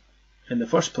in the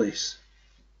first place?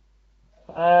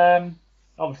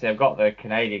 Obviously, I've got the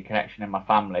Canadian connection in my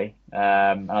family,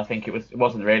 and I think it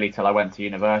wasn't really till I went to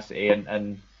university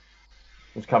and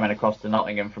was coming across to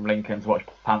Nottingham from Lincoln to watch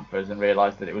Panthers and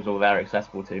realised that it was all there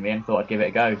accessible to me and thought I'd give it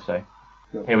a go. So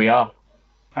here we are.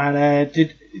 And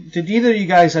did either of you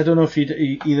guys? I don't know if either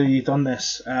of you done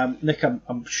this. Nick,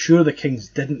 I'm sure the Kings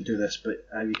didn't do this, but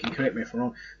you can correct me if I'm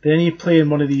wrong. Did any of you play in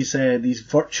one of these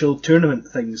virtual tournament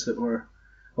things that were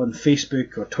on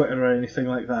Facebook or Twitter or anything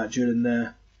like that during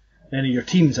any of your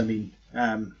teams? I mean,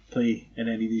 play in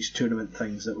any of these tournament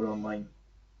things that were online.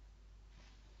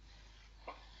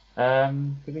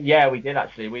 Yeah, we did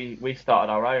actually. We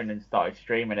started our own and started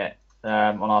streaming it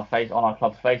on our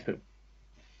club's Facebook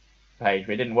page,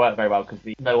 but it didn't work very well because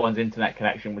no one's internet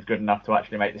connection was good enough to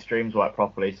actually make the streams work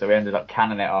properly, so we ended up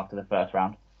canning it after the first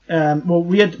round. Well,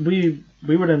 we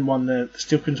were in one, the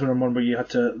Steel Queens were in one where you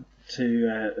had to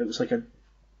it was like a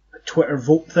Twitter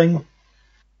vote thing,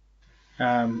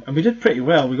 and we did pretty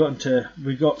well. We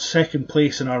got second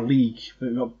place in our league, but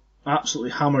we got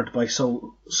absolutely hammered by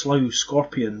Slough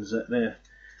Scorpions at the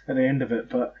end of it,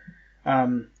 but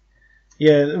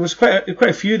yeah, there was quite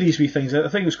a few of these wee things. I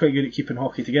think it was quite good at keeping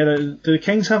hockey together. Do the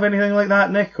Kings have anything like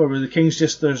that, Nick? Or were the Kings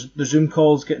just the Zoom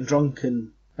calls, getting drunk and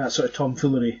that sort of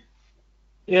tomfoolery?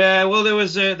 Yeah, well, there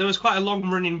was quite a long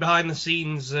running behind the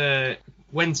scenes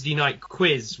Wednesday night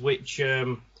quiz, which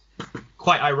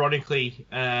quite ironically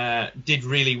did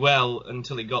really well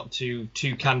until it got to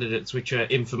two candidates which are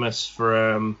infamous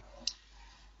for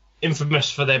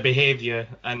their behaviour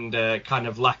and kind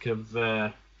of lack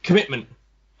of commitment,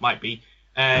 might be.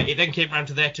 It then came round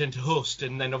to their turn to host,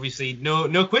 and then obviously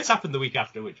no quiz happened the week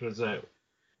after, which was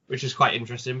quite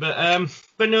interesting. But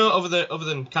no, other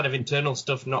than kind of internal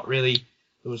stuff, not really.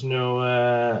 There was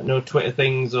no Twitter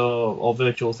things or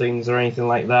virtual things or anything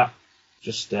like that.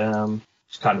 Just kind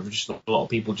of just a lot of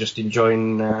people just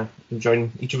enjoying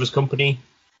each other's company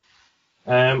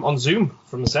on Zoom,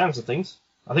 from the sounds of things.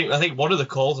 I think one of the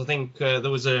calls, there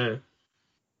was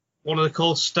one of the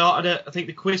calls started at, I think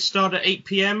the quiz started at 8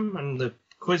 p.m. and the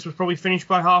quiz was probably finished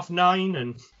by 9:30,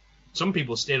 and some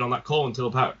people stayed on that call until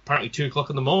apparently 2 o'clock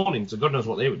in the morning, so God knows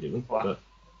what they were doing. Wow. But.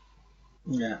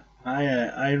 Yeah,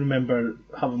 I remember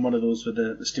having one of those with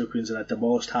the Steel Queens, and I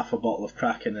demolished half a bottle of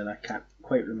Kraken, and I can't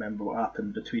quite remember what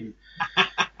happened between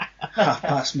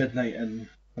midnight and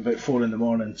about 4 in the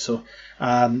morning, so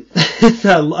I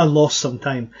lost some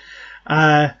time.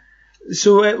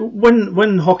 So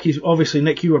when hockey, obviously,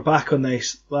 Nick, you were back on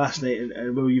this last night,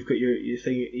 and Will, you've got your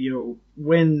thing.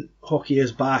 When hockey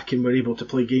is back and we're able to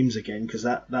play games again, because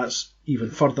that's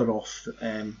even further off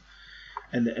in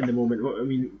the moment. I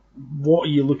mean, what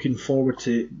are you looking forward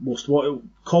to most?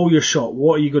 Call your shot.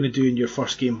 What are you going to do in your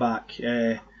first game back?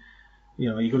 Are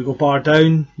you going to go bar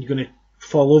down? You're going to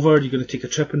fall over? You're going to take a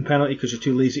tripping penalty because you're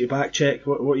too lazy to back check?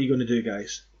 What are you going to do,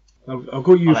 guys? I'll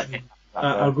go you.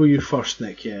 I'll go you first,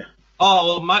 Nick. Yeah.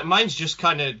 Oh well, mine's just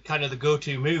kind of the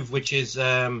go-to move, which is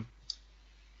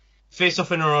face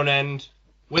off in our own end,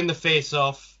 win the face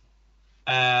off,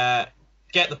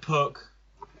 get the puck,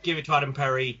 give it to Adam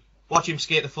Perry, watch him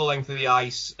skate the full length of the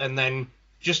ice, and then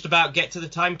just about get to the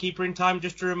timekeeper in time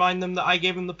just to remind them that I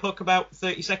gave him the puck about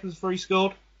 30 seconds before he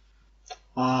scored.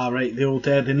 Ah, right, the old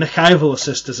the Nick Ivel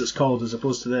assist, as it's called, as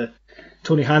opposed to the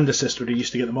Tony Hand assist where he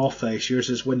used to get them off the ice. Yours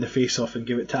is win the face-off and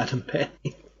give it to Adam Perry.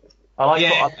 I like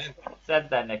what I said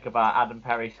there, Nick, about Adam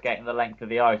Perry skating the length of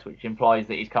the ice, which implies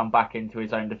that he's come back into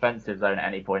his own defensive zone at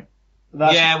any point.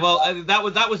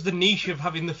 That was the niche of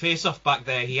having the face-off back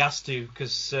there. He has to,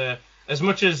 because as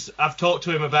much as I've talked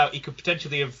to him about he could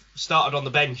potentially have started on the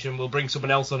bench and we'll bring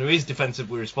someone else on who is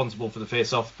defensively responsible for the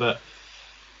face-off, but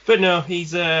no,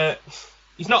 he's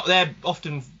not there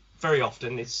very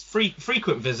often. It's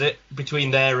frequent visit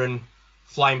between there and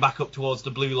flying back up towards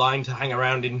the blue line to hang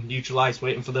around in neutral ice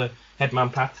waiting for the headman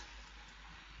pat.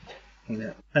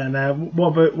 Yeah. And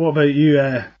what about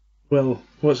you, Will?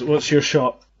 What's your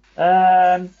shot?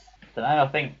 I don't know. I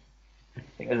think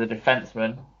as a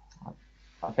defenseman,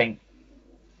 I think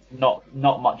not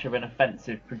much of an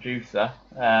offensive producer.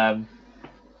 I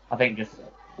think just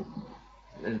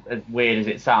as weird as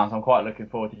it sounds, I'm quite looking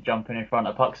forward to jumping in front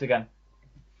of pucks again.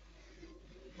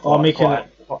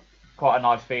 Quite a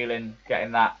nice feeling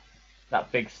getting that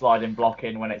big sliding block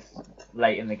in when it's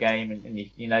late in the game,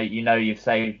 and you know you've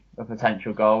saved a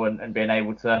potential goal, and being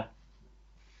able to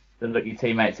look your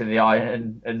teammates in the eye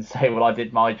and say, well, I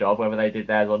did my job, whether they did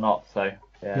theirs or not. So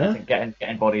yeah. I think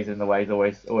getting bodies in the way is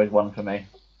always one for me.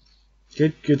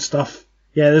 Good stuff.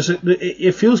 Yeah,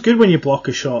 it feels good when you block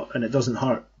a shot and it doesn't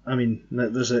hurt. I mean,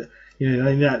 there's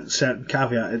that certain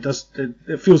caveat.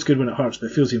 It feels good when it hurts,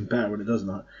 but it feels even better when it doesn't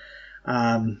hurt.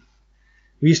 I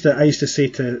used to say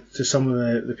to some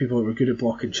of the people that were good at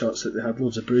blocking shots that they had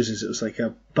loads of bruises. It was like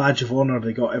a badge of honour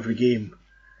they got every game.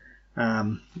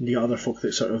 You got other folk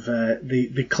that sort of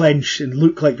they clench and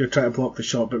look like they're trying to block the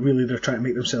shot, but really they're trying to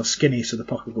make themselves skinny so the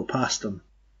puck will go past them.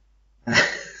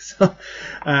 So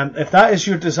if that is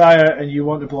your desire and you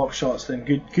want to block shots, then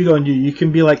good on you. You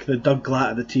can be like the Doug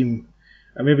Glatt of the team,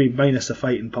 or maybe minus the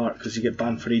fighting part because you get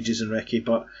banned for ages in recce,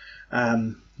 but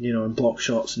and block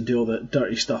shots and do all the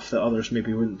dirty stuff that others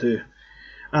maybe wouldn't do.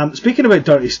 Speaking about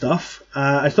dirty stuff,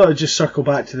 I thought I'd just circle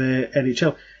back to the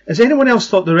NHL. Has anyone else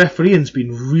thought the refereeing's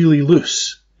been really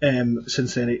loose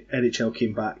since the NHL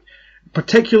came back?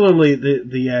 Particularly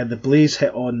the Blaze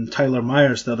hit on Tyler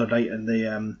Myers the other night in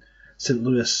the St.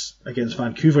 Louis against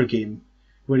Vancouver game,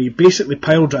 where he basically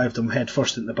pile drived him head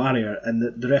first into the barrier, and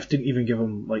the ref didn't even give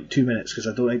him like 2 minutes, because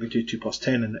I don't think they do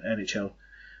 2+10 in the NHL.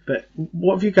 But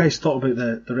what have you guys thought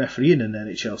about the refereeing in the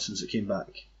NHL since it came back?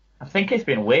 I think it's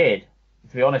been weird,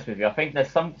 to be honest with you. I think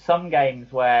there's some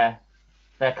games where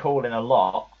they're calling a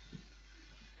lot,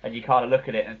 and you kind of look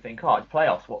at it and think, oh, it's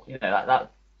playoffs. What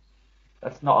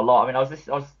that's not a lot. I mean, I was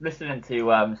listening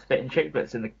to Spit and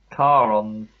Chicklets in the car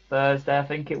on Thursday, I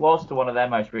think it was, to one of their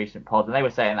most recent pods, and they were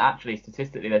saying that actually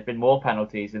statistically there's been more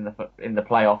penalties in the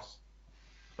playoffs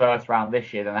first round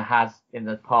this year than there has in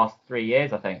the past 3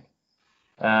 years, I think.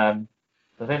 I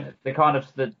think the kind of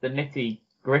the nitty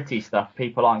gritty stuff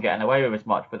people aren't getting away with as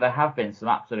much, but there have been some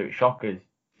absolute shockers.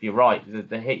 You're right,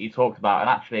 the hit you talked about, and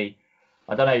actually,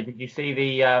 I don't know, did you see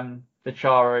the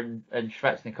Chara and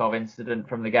Svechnikov incident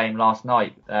from the game last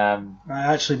night? I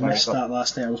actually missed that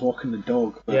last night. I was walking the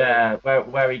dog. But... Yeah,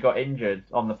 where he got injured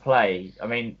on the play. I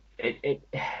mean,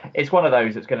 it's one of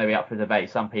those that's going to be up for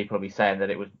debate. Some people will be saying that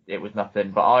it was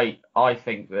nothing, but I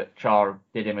think that Chara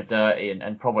did him a dirty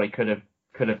and probably could have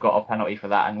got a penalty for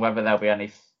that, and whether there'll be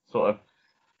any sort of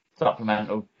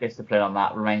supplemental discipline on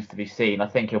that remains to be seen. I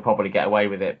think he'll probably get away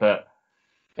with it, but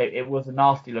it was a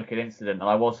nasty looking incident, and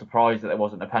I was surprised that there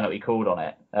wasn't a penalty called on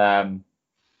it.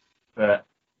 But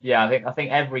yeah, I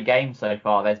think every game so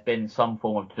far there's been some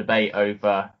form of debate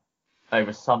over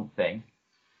something.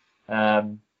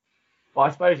 But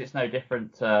I suppose it's no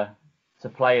different to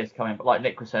players coming, like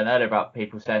Nick was saying earlier about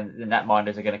people saying the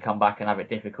netminders are going to come back and have it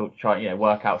difficult to try,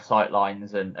 work out sight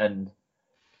lines and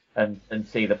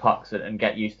see the pucks and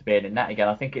get used to being in net again.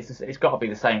 I think it's got to be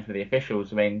the same for the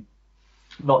officials. I mean,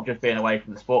 not just being away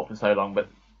from the sport for so long,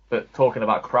 but talking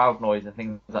about crowd noise and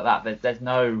things like that. There's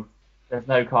no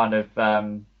kind of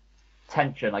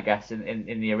tension, I guess,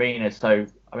 in the arenas. So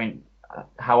I mean,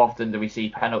 how often do we see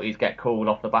penalties get called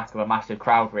off the back of a massive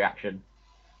crowd reaction?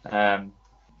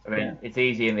 It's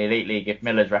easy in the Elite League if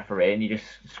Miller's referee and you just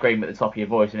scream at the top of your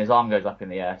voice and his arm goes up in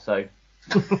the air. So,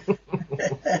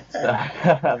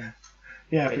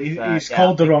 but he's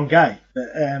called the wrong guy.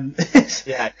 But,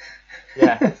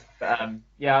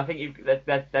 I think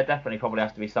there definitely probably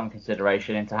has to be some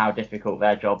consideration into how difficult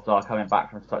their jobs are coming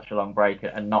back from such a long break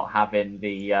and not having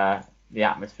the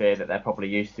atmosphere that they're probably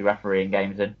used to refereeing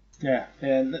games in. Yeah.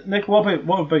 Nick, what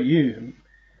about you?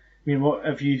 I mean, what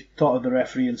have you thought of the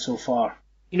refereeing so far?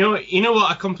 You know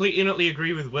what? I completely and utterly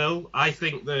agree with Will. I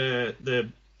think the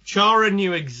Chara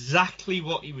knew exactly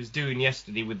what he was doing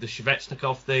yesterday with the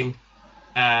Shvetsnikov thing.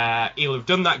 He'll have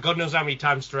done that God knows how many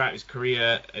times throughout his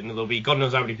career, and there'll be God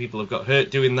knows how many people have got hurt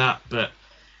doing that. But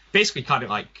basically, kind of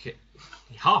like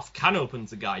he half can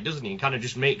opens the guy, doesn't he? And kind of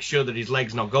just makes sure that his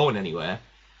leg's not going anywhere.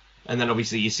 And then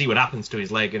obviously you see what happens to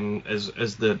his leg, and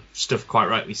as the stuff quite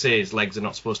rightly says, legs are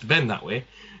not supposed to bend that way.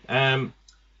 But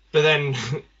then.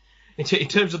 In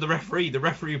terms of the referee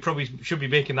who probably should be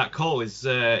making that call is,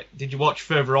 did you watch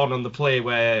further on the play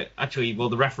where actually,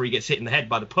 the referee gets hit in the head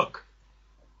by the puck?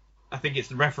 I think it's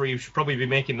the referee who should probably be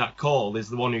making that call is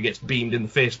the one who gets beamed in the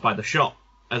face by the shot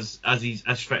as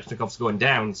Svechnikov's going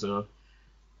down. So,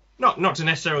 not to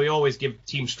necessarily always give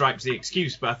Team Stripes the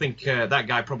excuse, but I think that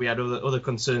guy probably had other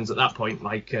concerns at that point,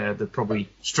 like the probably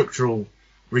structural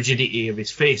rigidity of his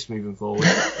face moving forward.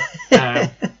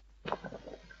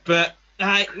 But.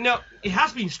 No, it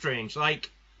has been strange. Like,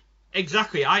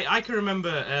 exactly. I can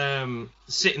remember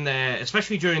sitting there,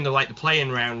 especially during the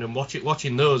playing round and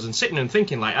watching those, and sitting and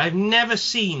thinking, like, I've never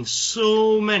seen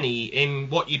so many in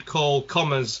what you'd call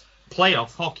commas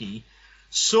playoff hockey,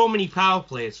 so many power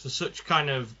plays for such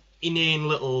kind of inane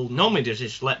little. Normally they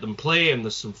just let them play and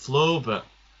there's some flow, but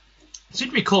they seem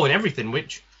to be calling everything,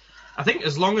 which I think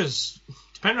as long as,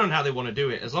 depending on how they want to do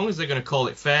it, as long as they're going to call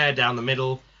it fair down the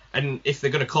middle. And if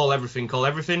they're going to call everything, call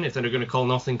everything. If they're going to call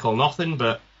nothing.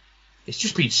 But it's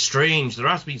just been strange. There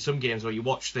has been some games where you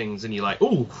watch things and you're like,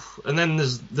 ooh. And then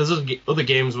there's other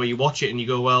games where you watch it and you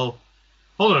go, well,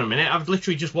 hold on a minute. I've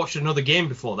literally just watched another game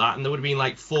before that, and there would have been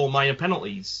like 4 minor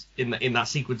penalties in that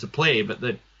sequence of play. But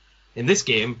in this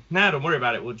game, don't worry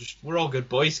about it. We're all good,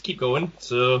 boys. Keep going.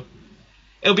 So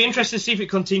it'll be interesting to see if it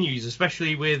continues,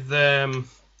 especially with.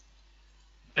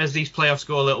 As these playoffs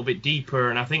go a little bit deeper,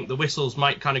 and I think the whistles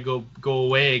might kind of go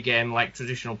away again like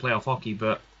traditional playoff hockey.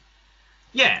 But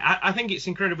yeah, I think it's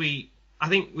incredibly. I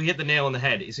think we hit the nail on the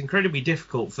head. It's incredibly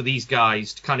difficult for these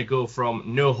guys to kind of go from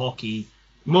no hockey.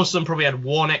 Most of them probably had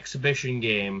one exhibition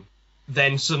game,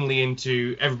 then suddenly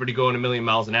into everybody going a million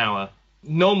miles an hour.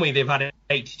 Normally they've had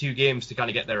 82 games to kind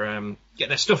of get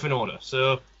their stuff in order.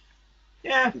 So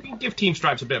yeah, give Team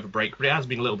Stripes a bit of a break, but it has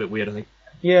been a little bit weird, I think.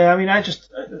 Yeah, I mean,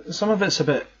 some of it's a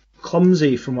bit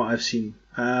clumsy from what I've seen.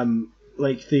 There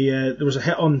was a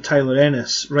hit on Tyler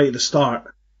Ennis right at the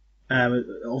start.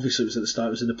 Obviously it was at the start,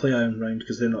 it was in the play-on round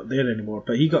because they're not there anymore.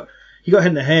 But he got hit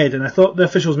in the head, and I thought the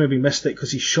officials maybe missed it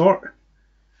because he's short.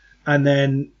 And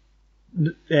then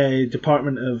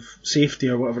Department of Safety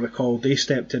or whatever they're called, they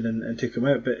stepped in and took him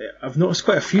out. But I've noticed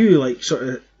quite a few sort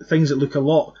of things that look a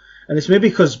lot, and it's maybe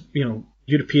because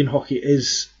European hockey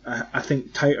is I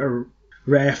think tighter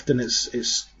reffed, and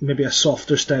it's maybe a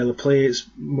softer style of play. It's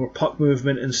more puck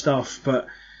movement and stuff, but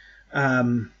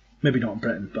maybe not in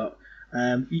Britain. But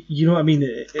you know what I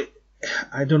mean?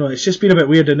 I don't know. It's just been a bit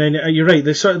weird. And then you're right.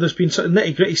 There's been sort of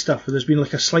nitty gritty stuff where there's been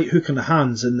like a slight hook in the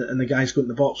hands, and the guy's got in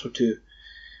the box or two.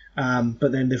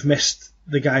 But then they've missed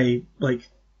the guy. Like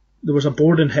there was a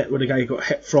boarding hit where the guy got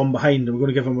hit from behind, and we're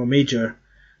going to give him a major.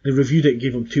 They reviewed it and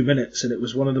gave him 2 minutes, and it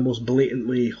was one of the most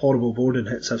blatantly horrible boarding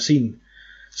hits I've seen.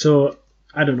 So.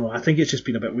 I don't know. I think it's just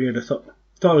been a bit weird. I thought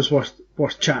it was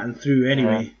worth chatting through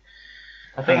anyway.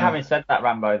 Yeah. I think having said that,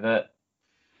 Rambo, that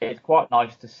it's quite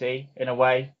nice to see in a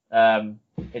way.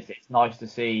 It's nice to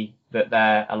see that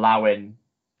they're allowing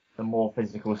the more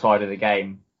physical side of the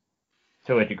game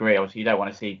to a degree. Obviously, you don't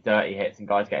want to see dirty hits and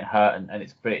guys getting hurt,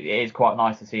 but it is quite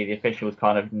nice to see the officials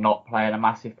kind of not playing a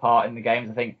massive part in the games.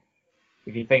 I think.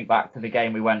 If you think back to the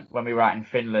game when we were out in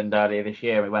Finland earlier this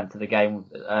year, we went to the game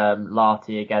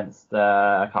Lahti against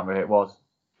I can't remember who it was.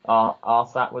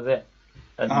 Arsat was it?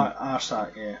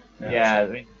 Arsat, yeah. Yeah, I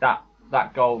mean,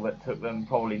 that goal that took them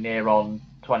probably near on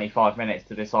 25 minutes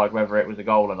to decide whether it was a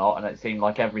goal or not, and it seemed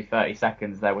like every 30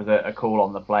 seconds there was a call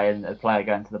on the play and a player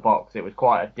going to the box. It was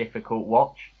quite a difficult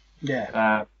watch.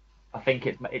 Yeah. I think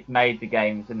it's made the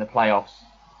games in the playoffs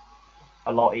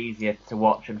a lot easier to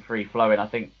watch and free flowing. I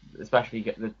think. Especially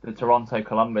the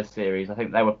Toronto-Columbus series, I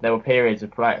think there were periods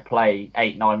of play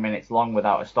 8-9 minutes long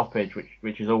without a stoppage,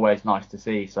 which is always nice to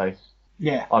see. So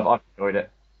yeah, I've enjoyed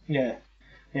it. Yeah.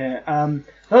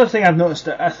 Another thing I've noticed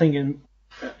that I think,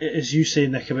 as you say,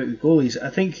 Nick, about the goalies, I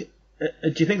think,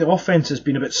 do you think the offense has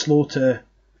been a bit slow to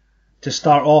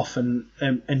start off in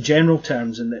general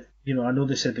terms? And that I know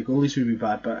they said the goalies would be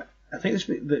bad, but I think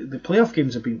the playoff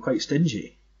games have been quite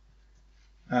stingy.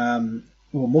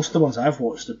 Well, most of the ones I've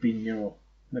watched have been,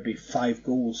 maybe 5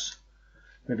 goals,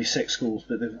 maybe 6 goals,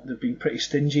 but they've been pretty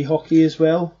stingy hockey as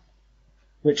well.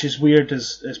 which is weird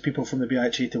as people from the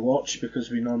BIHA to watch because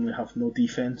we normally have no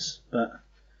defence. But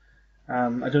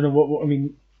I don't know what I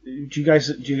mean. Do you guys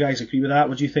agree with that?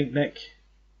 What do you think, Nick?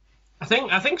 I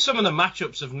think some of the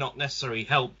matchups have not necessarily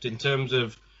helped in terms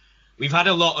of we've had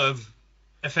a lot of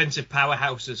offensive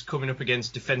powerhouses coming up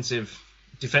against defense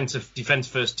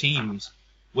first teams,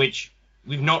 which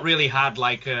we've not really had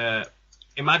like a.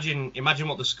 Imagine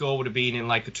what the score would have been in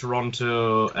like a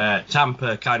Toronto,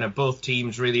 Tampa kind of, both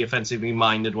teams really offensively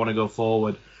minded, want to go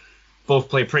forward, both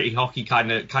play pretty hockey kind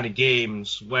of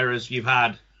games. Whereas you've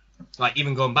had, like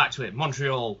even going back to it,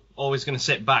 Montreal always going to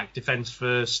sit back, defense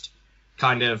first,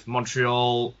 kind of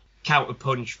Montreal counter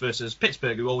punch versus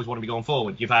Pittsburgh, who always want to be going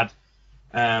forward. You've had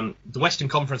the Western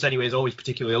Conference anyway is always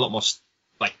particularly a lot more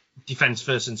like defense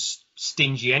first and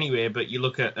stingy anyway. But you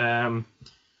look at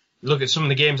some of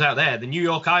the games out there, the New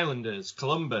York Islanders,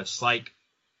 Columbus, like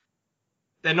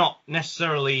they're not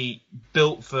necessarily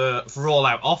built for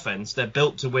all-out offense. They're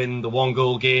built to win the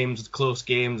one-goal games, the close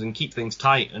games, and keep things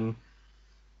tight. And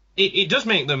it does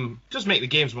make the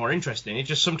games more interesting. It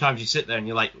just sometimes you sit there and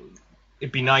you're like,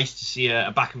 it'd be nice to see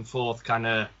a back and forth kind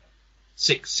of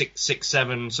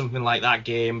 6-6-6-7 something like that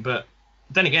game. But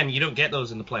then again, you don't get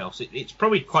those in the playoffs. It's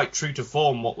probably quite true to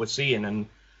form what we're seeing, and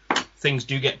things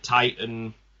do get tight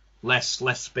and less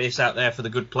space out there for the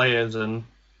good players, and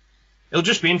it'll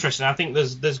just be interesting. I think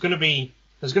there's going to be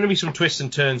some twists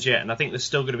and turns yet, and I think there's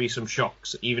still going to be some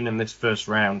shocks even in this first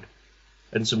round,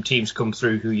 and some teams come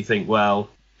through who you think, well,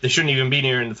 they shouldn't even been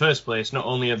here in the first place. Not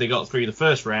only have they got through the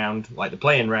first round, like the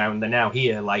playing round, they're now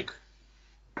here. Like,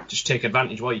 just take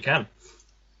advantage while you can.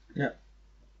 Yeah.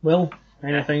 Will,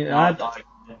 anything to add? I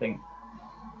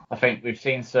think we've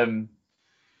seen some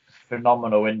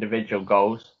phenomenal individual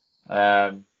goals.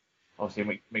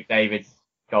 Obviously, McDavid's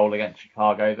goal against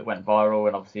Chicago that went viral,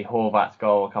 and obviously Horvat's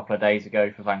goal a couple of days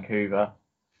ago for Vancouver.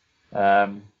 Was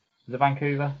it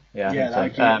Vancouver? Yeah,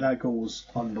 that goal was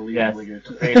unbelievably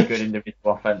good. Really good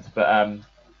individual offense. But I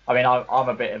mean, I'm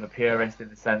a bit of a purist in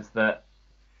the sense that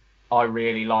I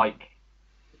really like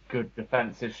good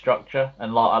defensive structure,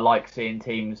 and I like seeing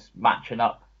teams matching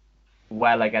up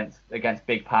well against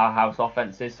big powerhouse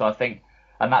offenses. So I think,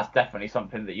 and that's definitely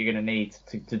something that you're going to need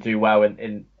to do well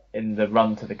in the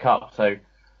run to the Cup. So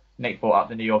Nick brought up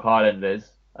the New York Islanders.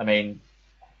 I mean,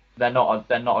 they're not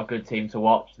a good team to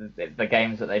watch. The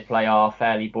games that they play are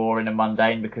fairly boring and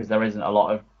mundane because there isn't a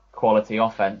lot of quality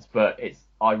offense. But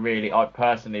I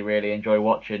personally really enjoy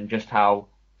watching just how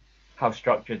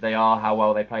structured they are, how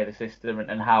well they play the system,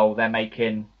 and how they're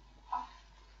making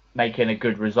a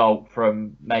good result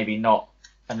from maybe not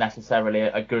necessarily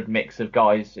a good mix of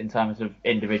guys in terms of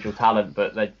individual talent,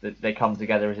 but they come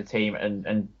together as a team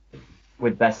and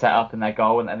with their setup and their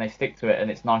goal, and they stick to it, and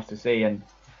it's nice to see. And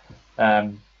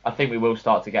I think we will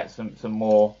start to get some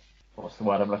more, what's the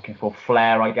word I'm looking for,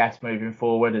 flair, I guess, moving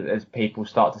forward as people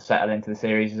start to settle into the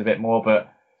series a bit more.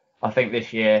 But I think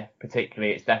this year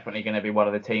particularly, it's definitely going to be one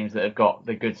of the teams that have got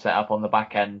the good setup on the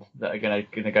back end that are going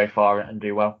to go far and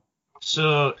do well.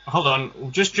 So, hold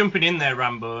on, just jumping in there,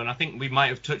 Rambo, and I think we might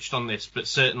have touched on this, but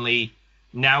certainly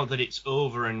now that it's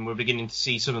over and we're beginning to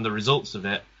see some of the results of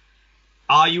it,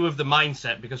 are you of the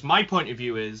mindset, because my point of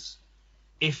view is,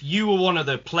 if you were one of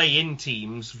the play-in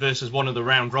teams versus one of the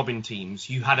round-robin teams,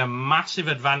 you had a massive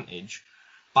advantage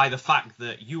by the fact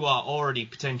that you are already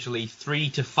potentially 3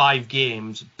 to 5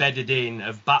 games bedded in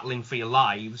of battling for your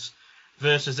lives,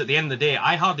 versus at the end of the day,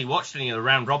 I hardly watched any of the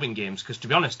round-robin games, because to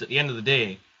be honest, at the end of the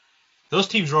day, those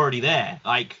teams are already there.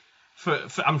 Like,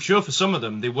 I'm sure for some of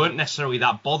them, they weren't necessarily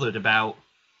that bothered about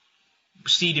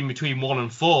seeding between 1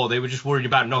 and 4. They were just worried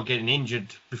about not getting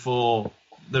injured before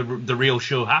the real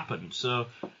show happened. So,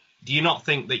 do you not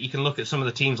think that you can look at some of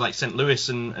the teams like St. Louis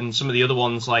and some of the other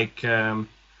ones like,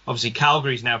 obviously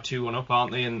Calgary's now 2-1 up,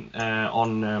 aren't they? And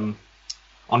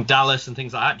on Dallas and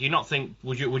things like that. Do you not think?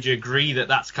 Would you agree that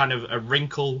that's kind of a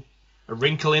wrinkle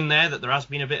in there, that there has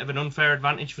been a bit of an unfair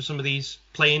advantage for some of these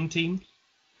play-in teams?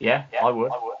 Yeah, I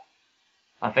would.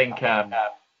 I think Tampa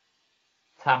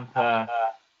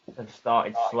have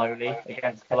started slowly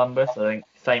against Columbus. I think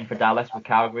same for Dallas with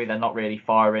Calgary. They're not really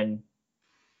firing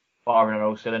on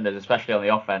all cylinders, especially on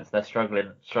the offense. They're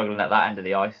struggling at that end of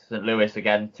the ice. St. Louis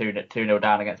again 2-0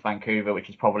 down against Vancouver, which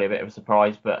is probably a bit of a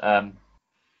surprise. But and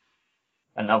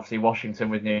obviously Washington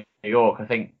with New York. I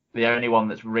think the only one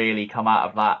that's really come out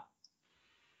of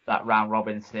that round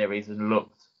robin series and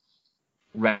looked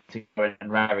ready to go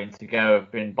and raring to go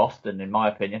have been Boston, in my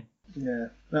opinion. Yeah,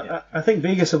 I think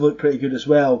Vegas have looked pretty good as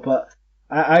well, but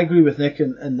I agree with Nick,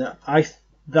 and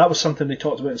that was something they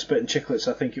talked about in Spit and Chicklets.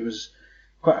 I think it was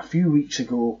quite a few weeks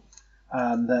ago,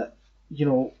 that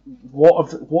what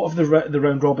have the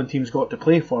round robin teams got to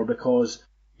play for? Because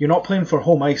you're not playing for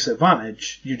home ice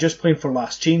advantage. You're just playing for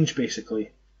last change,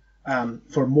 basically,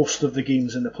 for most of the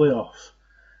games in the playoffs,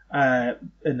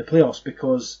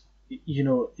 because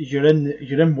you're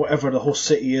in whatever the host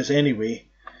city is anyway.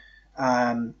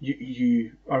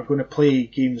 You are going to play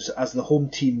games as the home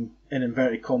team in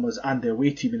inverted commas and the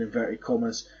away team in inverted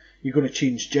commas. You're going to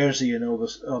change jersey and all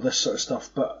this sort of stuff,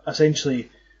 but essentially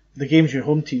the games your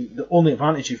home team, the only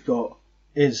advantage you've got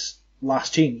is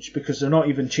last change, because they're not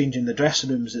even changing the dressing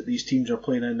rooms that these teams are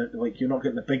playing in. Like, you're not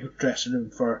getting a big dressing room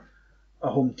for a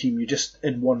home team. You're just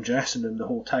in one dressing room the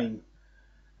whole time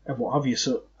and what have you.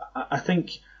 So I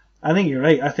think you're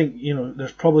right. I think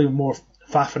there's probably more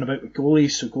faffing about with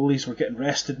goalies, so goalies were getting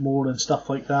rested more and stuff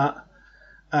like that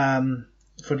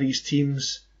for these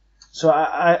teams. So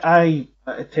I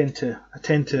tend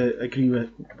to agree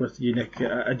with you, Nick.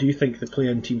 I do think the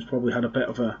play-in teams probably had a bit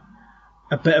of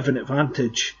an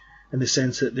advantage in the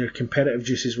sense that their competitive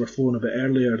juices were flowing a bit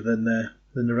earlier than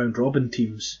the round robin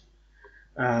teams.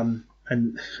 And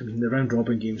I mean, the round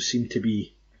robin games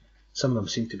some of them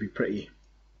seem to be pretty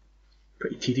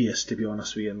tedious, to be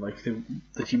honest with you, and like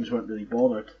the teams weren't really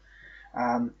bothered.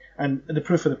 And the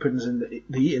proof of the pudding's in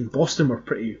the Heat in Boston were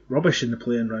pretty rubbish in the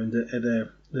play-in round at the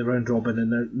round robin,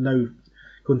 and they're now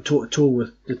going toe to toe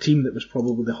with the team that was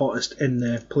probably the hottest in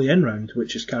the play-in round,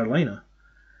 which is Carolina.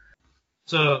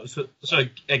 So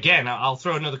again, I'll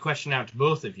throw another question out to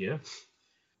both of you.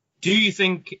 Do you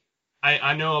think,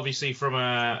 I know obviously from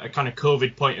a kind of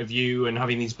COVID point of view and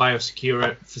having these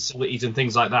biosecure facilities and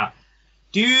things like that,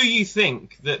 do you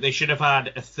think that they should have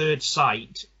had a third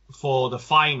site for the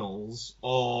finals,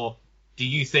 or do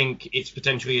you think it's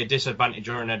potentially a disadvantage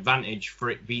or an advantage for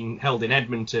it being held in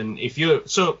Edmonton?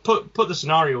 Put the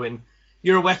scenario in,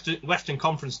 you're a Western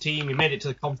Conference team, you made it to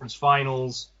the conference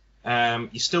finals, you're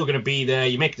still going to be there,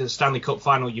 you make it to the Stanley Cup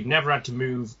final, you've never had to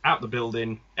move out the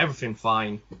building, everything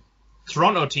fine.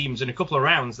 Toronto teams in a couple of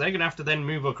rounds, they're going to have to then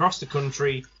move across the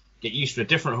country, get used to a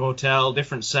different hotel,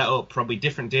 different setup, probably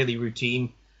different daily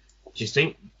routine. Do you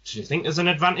think there's an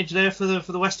advantage there for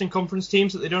the Western Conference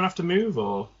teams that they don't have to move,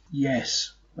 or?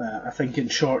 Yes, I think in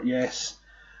short, yes.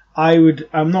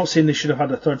 I'm not saying they should have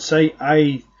had a third site.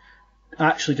 I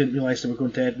actually didn't realise they were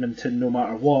going to Edmonton no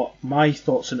matter what. My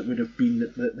thoughts on it would have been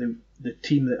that the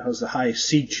team that has the highest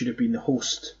seed should have been the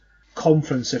host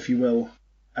conference, if you will,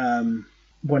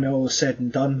 when all is said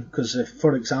and done. Because if,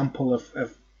 for example,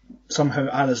 if somehow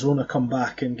Arizona come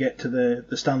back and get to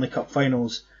the Stanley Cup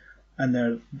finals, and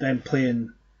they're then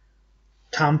playing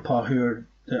Tampa, who are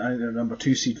their number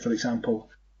 2 seed, for example,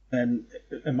 then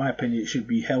in my opinion it should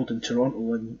be held in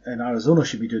Toronto, and Arizona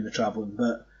should be doing the travelling.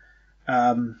 But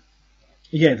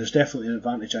yeah, there's definitely an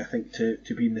advantage, I think, to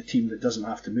being the team that doesn't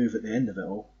have to move at the end of it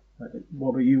all.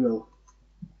 What about you, Will?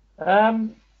 I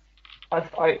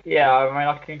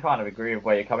can kind of agree with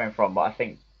where you're coming from, but I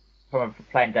think from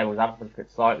playing devil's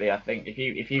advocate slightly, I think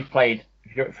if you've played,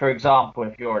 for example,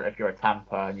 if you're a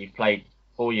Tampa and you've played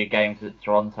all your games at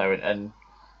Toronto and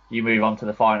you move on to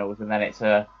the finals, and then it's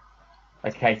a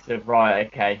case of, right,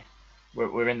 okay,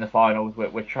 we're in the finals,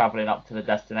 we're travelling up to the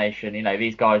destination.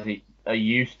 These guys are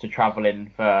used to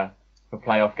travelling for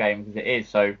playoff games as it is.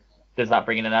 So does that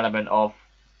bring in an element of,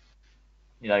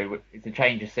 it's a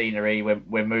change of scenery,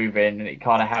 we're moving, and it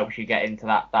kind of helps you get into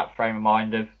that frame of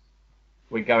mind of,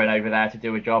 we're going over there to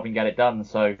do a job and get it done.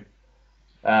 So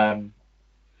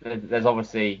there's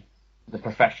obviously the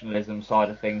professionalism side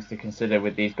of things to consider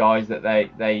with these guys, that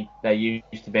they're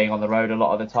used to being on the road a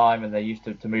lot of the time, and they're used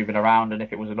to moving around. And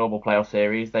if it was a normal playoff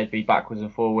series, they'd be backwards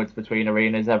and forwards between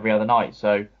arenas every other night.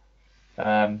 So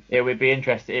it would be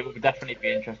interesting. It would definitely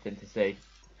be interesting to see.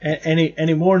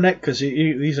 Any more, Nick? Because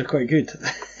these are quite good.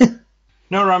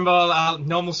 No, Rambo.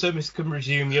 Normal service can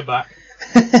resume. You're back.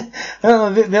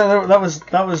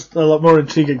 That was a lot more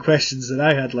intriguing questions than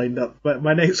I had lined up. But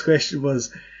my next question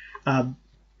was, who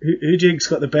do you think's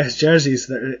got the best jerseys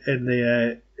that are in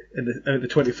the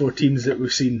 24 teams that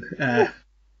we've seen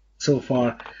so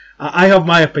far? I have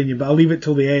my opinion, but I'll leave it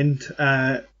till the end.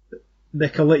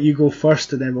 Nick, I'll let you go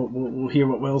first, and then we'll hear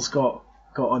what Will's got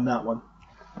on that one.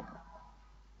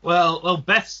 Well,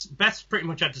 Beth's pretty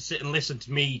much had to sit and listen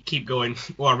to me keep going,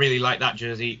 oh, I really like that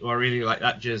jersey, or I really like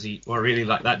that jersey, or I really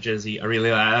like that jersey, I really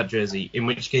like that jersey, in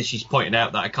which case she's pointed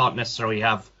out that I can't necessarily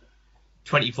have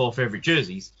 24 favourite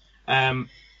jerseys.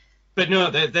 But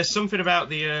no, there's something about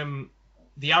the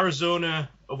Arizona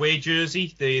away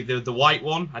jersey, the white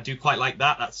one. I do quite like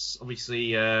that. That's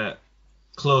obviously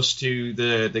close to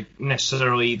the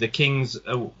necessarily the Kings.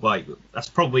 That's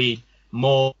probably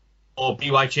more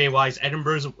BYJ wise.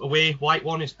 Edinburgh's away white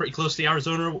one is pretty close to the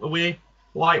Arizona away.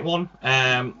 white one.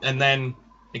 And then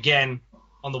again,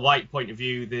 on the white point of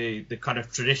view, the kind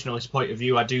of traditionalist point of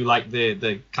view, I do like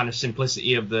the kind of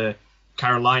simplicity of the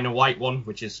Carolina white one,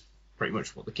 which is pretty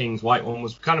much what the Kings white one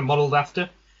was kind of modelled after.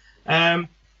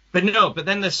 But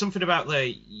then there's something about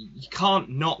you can't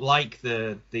not like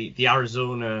the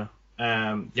Arizona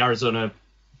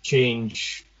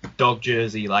change dog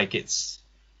jersey. Like it's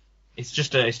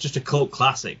just a cult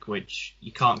classic which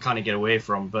you can't kind of get away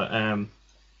from. But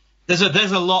there's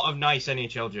a lot of nice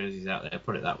NHL jerseys out there.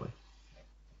 Put it that way.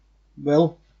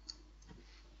 Will?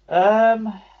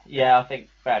 Yeah, I think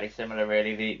fairly similar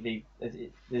really. Is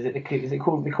it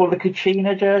called the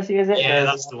Kachina jersey? Is it? Yeah,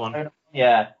 that's the one.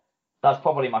 Yeah, that's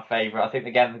probably my favourite. I think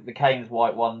again the Canes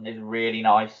white one is really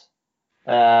nice.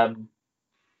 I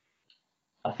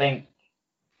think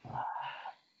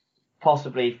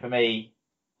possibly for me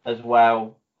as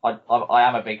well. I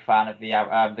am a big fan of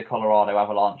the Colorado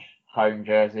Avalanche home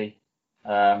jersey.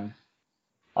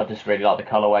 I just really like the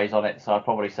colourways on it, so I'd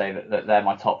probably say that they're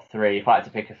my top three. If I had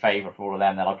to pick a favourite for all of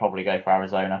them, then I'd probably go for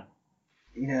Arizona.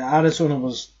 Yeah, Arizona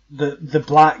was the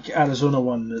black Arizona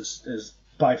one is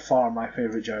by far my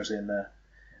favourite jersey in the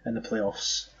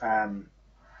playoffs. I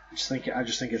just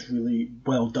think it's really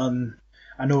well done.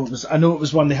 I know it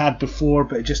was one they had before,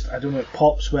 but I don't know, it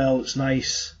pops well. It's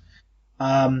nice.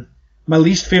 My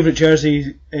least favourite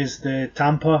jersey is the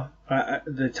Tampa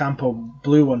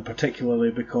blue one,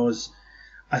 particularly because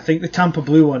I think the Tampa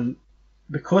blue one,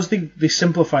 because they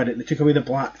simplified it, they took away the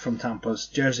black from Tampa's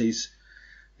jerseys.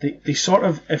 They sort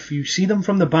of, if you see them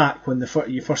from the back when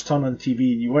you first turn on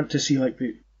TV and you want to see like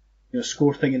the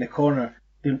score thing in the corner,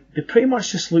 they pretty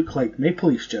much just look like Maple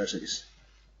Leafs jerseys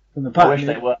from the back. I wish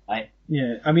they were, mate.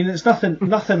 Yeah, I mean it's nothing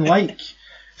like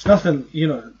it's nothing,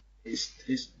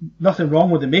 it's nothing wrong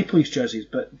with the Maple Leafs jerseys,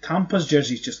 but Tampa's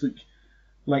jerseys just look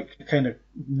like a kind of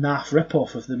naff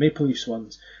rip-off of the Maple Leafs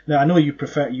ones. Now, I know you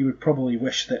would probably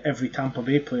wish that every Tampa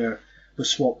Bay player was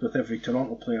swapped with every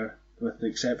Toronto player, with the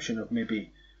exception of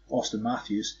maybe Austin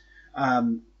Matthews.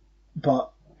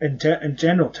 But in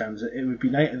general terms, it would be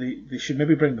nice. They should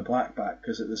maybe bring the black back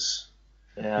because it was,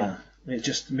 it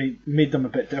just made them a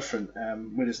bit different.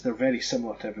 Whereas they're very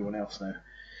similar to everyone else now.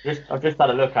 I've just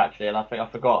had a look actually, and I think I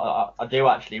forgot. I do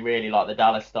actually really like the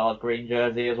Dallas Stars green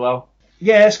jersey as well.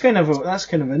 Yeah, that's kind of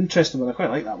an interesting one. I quite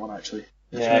like that one actually.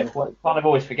 Yeah, well, kind of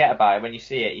always forget about it when you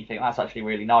see it. You think that's actually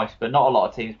really nice, but not a lot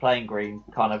of teams playing green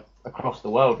kind of across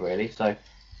the world really. So,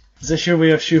 is this your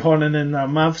way of shoehorning in a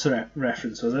Mavs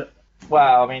reference? Was it?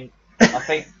 Well, I mean, I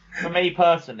think for me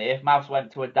personally, if Mavs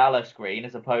went to a Dallas green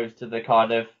as opposed to the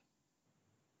kind of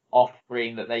off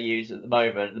green that they use at the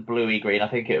moment, the bluey green, I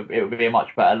think it would be a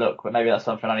much better look. But maybe that's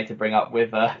something I need to bring up with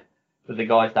the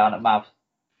guys down at Mavs.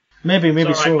 Maybe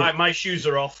so. My shoes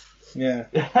are off. Yeah.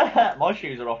 My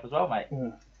shoes are off as well, mate.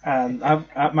 Yeah.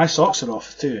 My socks are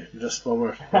off too. Just while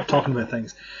we're talking about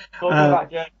things.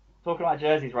 Talking about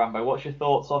jerseys, Rambo. What's your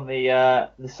thoughts on the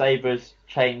Sabres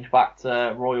change back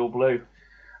to royal blue?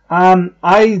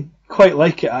 I quite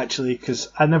like it actually because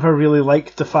I never really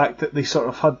liked the fact that they sort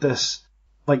of had this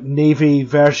like navy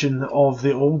version of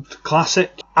the old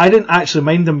classic. I didn't actually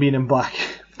mind them being in black,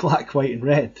 white, and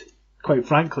red. Quite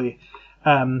frankly.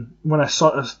 When I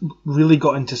sort of really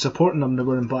got into supporting them, they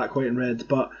were in black, white and red,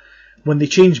 but when they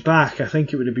changed back, I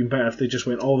think it would have been better if they just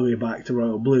went all the way back to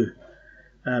royal blue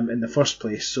in the first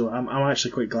place. So I'm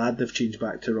actually quite glad they've changed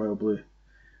back to royal blue.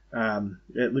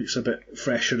 It looks a bit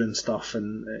fresher and stuff,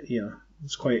 and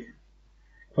it's quite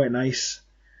nice.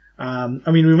 I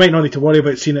mean, we might not need to worry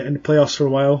about seeing it in the playoffs for a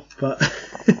while, but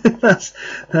that's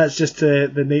just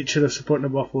the nature of supporting the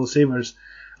Buffalo Sabres.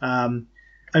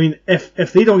 I mean,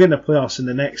 if they don't get in the playoffs in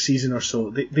the next season or so,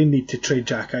 they need to trade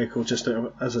Jack Eichel just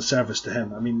as a service to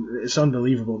him. I mean, it's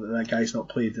unbelievable that guy's not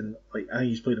played in, I think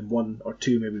he's played in one or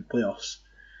two maybe playoffs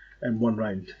in one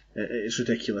round. It's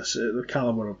ridiculous, the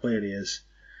caliber of player he is.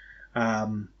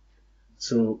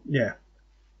 So, yeah.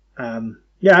 I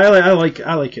like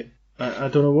it. I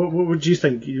don't know, what would you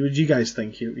think? What would you guys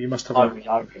think? You must have... I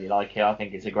really like it. I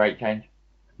think it's a great change.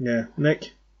 Yeah.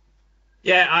 Nick?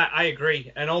 Yeah, I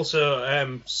agree. And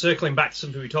also, circling back to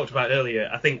something we talked about earlier,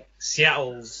 I think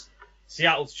Seattle's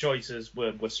choices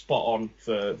were spot on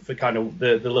for kind of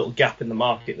the little gap in the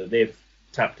market that they've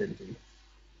tapped into.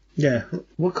 Yeah.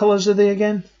 What colours are they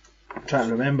again? I'm trying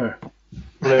to remember.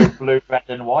 Blue, red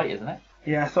and white, isn't it?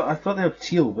 Yeah, I thought they were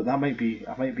teal, but I might be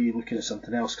looking at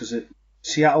something else because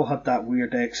Seattle had that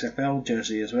weird XFL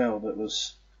jersey as well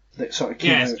that sort of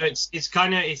came out. So it's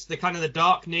the kind of the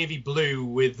dark navy blue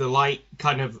with the light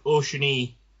kind of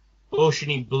oceany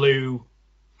blue,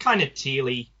 kind of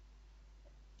tealy,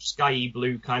 skyy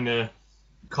blue kind of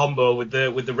combo with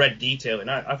the red detailing.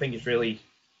 I think it's really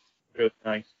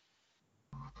nice.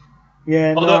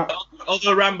 Yeah.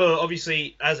 Although Rambo,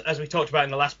 obviously, as we talked about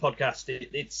in the last podcast,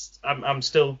 I'm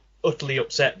still utterly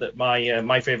upset that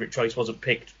my favourite choice wasn't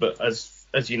picked, but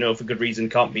as you know, for good reason,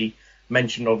 can't be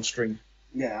mentioned on stream.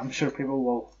 Yeah, I'm sure people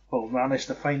will manage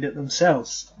to find it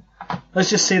themselves. Let's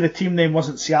just say the team name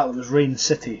wasn't Seattle, it was Rain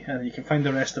City, and you can find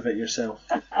the rest of it yourself.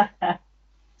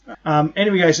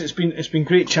 Anyway, guys, it's been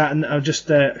great chatting. I've just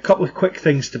a couple of quick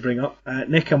things to bring up.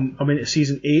 Nick, I'm into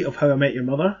season 8 of How I Met Your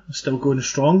Mother. Still going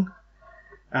strong.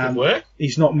 Good work.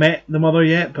 He's not met the mother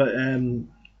yet, but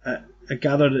I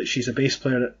gather that she's a bass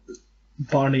player at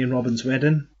Barney and Robin's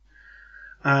wedding.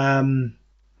 And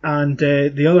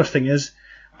the other thing is,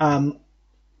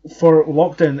 for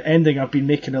lockdown ending, I've been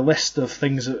making a list of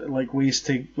things like ways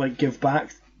to like give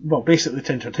back. Well, basically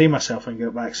to entertain myself and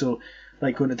give back. So,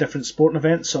 like going to different sporting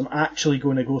events. So I'm actually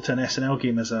going to go to an SNL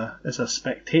game as a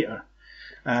spectator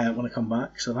when I come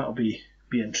back. So that'll be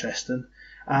interesting.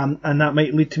 And that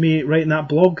might lead to me writing that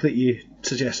blog that you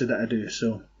suggested that I do.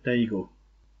 So there you go.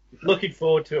 Looking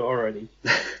forward to it already.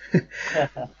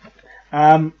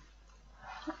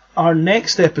 Our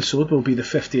next episode will be the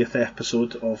 50th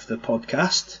episode of the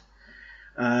podcast.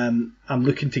 I'm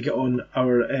looking to get on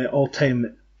our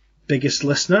all-time biggest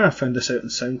listener. I found this out on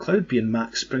SoundCloud, being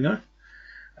Max Springer.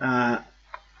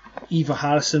 Eva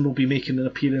Harrison will be making an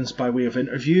appearance by way of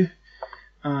interview.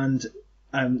 And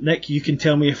Nick, you can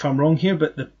tell me if I'm wrong here,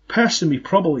 but the person we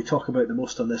probably talk about the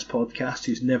most on this podcast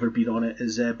who's never been on it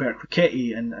is Bert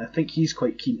Ricchetti, and I think he's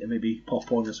quite keen to maybe pop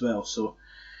on as well. So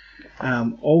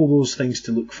all those things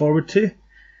to look forward to.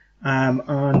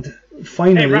 And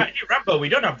finally... Hey, Rambo, we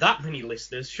don't have that many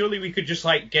listeners. Surely we could just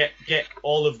like get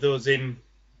all of those in,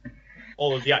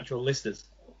 all of the actual listeners.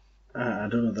 I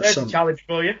don't know. There's a challenge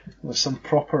for you. There's some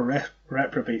proper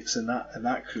reprobates in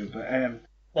that crew, but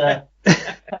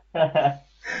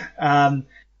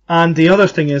and the other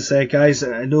thing is, guys,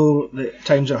 I know that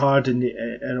times are hard and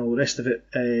all the rest of it,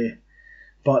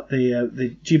 but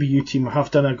the GBU team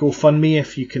have done a GoFundMe.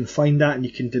 If you can find that and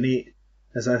you can donate,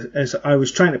 as I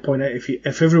was trying to point out,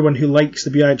 if everyone who likes the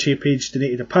BIHA page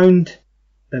donated £1,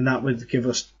 then that would give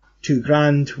us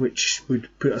 $2,000, which would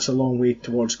put us a long way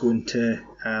towards going to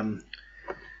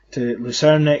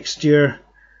Lucerne next year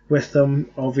with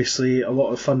them. Obviously, a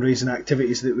lot of fundraising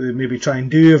activities that we maybe try and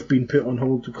do have been put on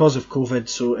hold because of COVID,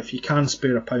 so if you can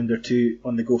spare £1 or £2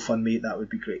 on the GoFundMe, that would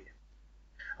be great.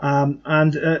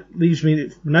 And it leaves me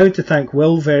now to thank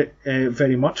Will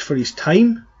very much for his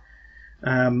time.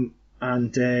 And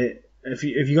if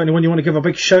you got anyone you want to give a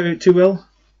big shout out to, Will?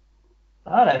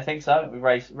 I don't think so. We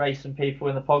raised some people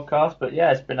in the podcast, but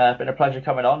yeah, it's been a pleasure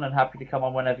coming on, and happy to come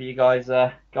on whenever you guys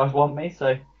want me.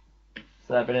 So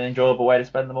it's been an enjoyable way to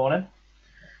spend the morning.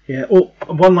 Yeah. Oh,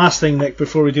 one last thing, Nick,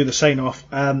 before we do the sign off.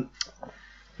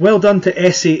 Well done to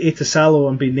Essie Etasalo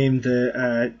on being named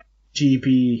the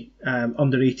GB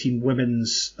under 18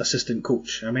 women's assistant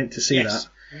coach. I meant to say that.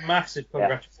 Massive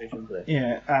congratulations there.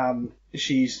 Yeah.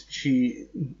 She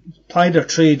plied her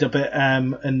trade a bit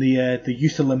in the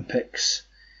Youth Olympics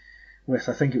with,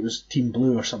 I think it was Team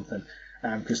Blue or something,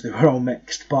 because they were all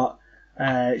mixed. But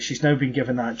she's now been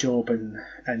given that job,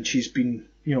 and she's been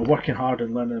working hard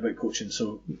and learning about coaching.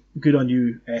 So good on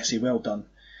you, Essie. Well done.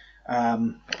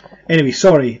 Anyway,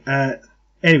 sorry.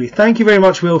 Anyway, thank you very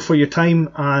much, Will, for your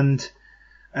time. And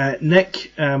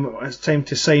Nick, it's time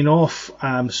to sign off.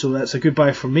 So that's a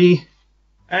goodbye from me.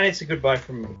 And it's a goodbye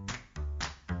from me.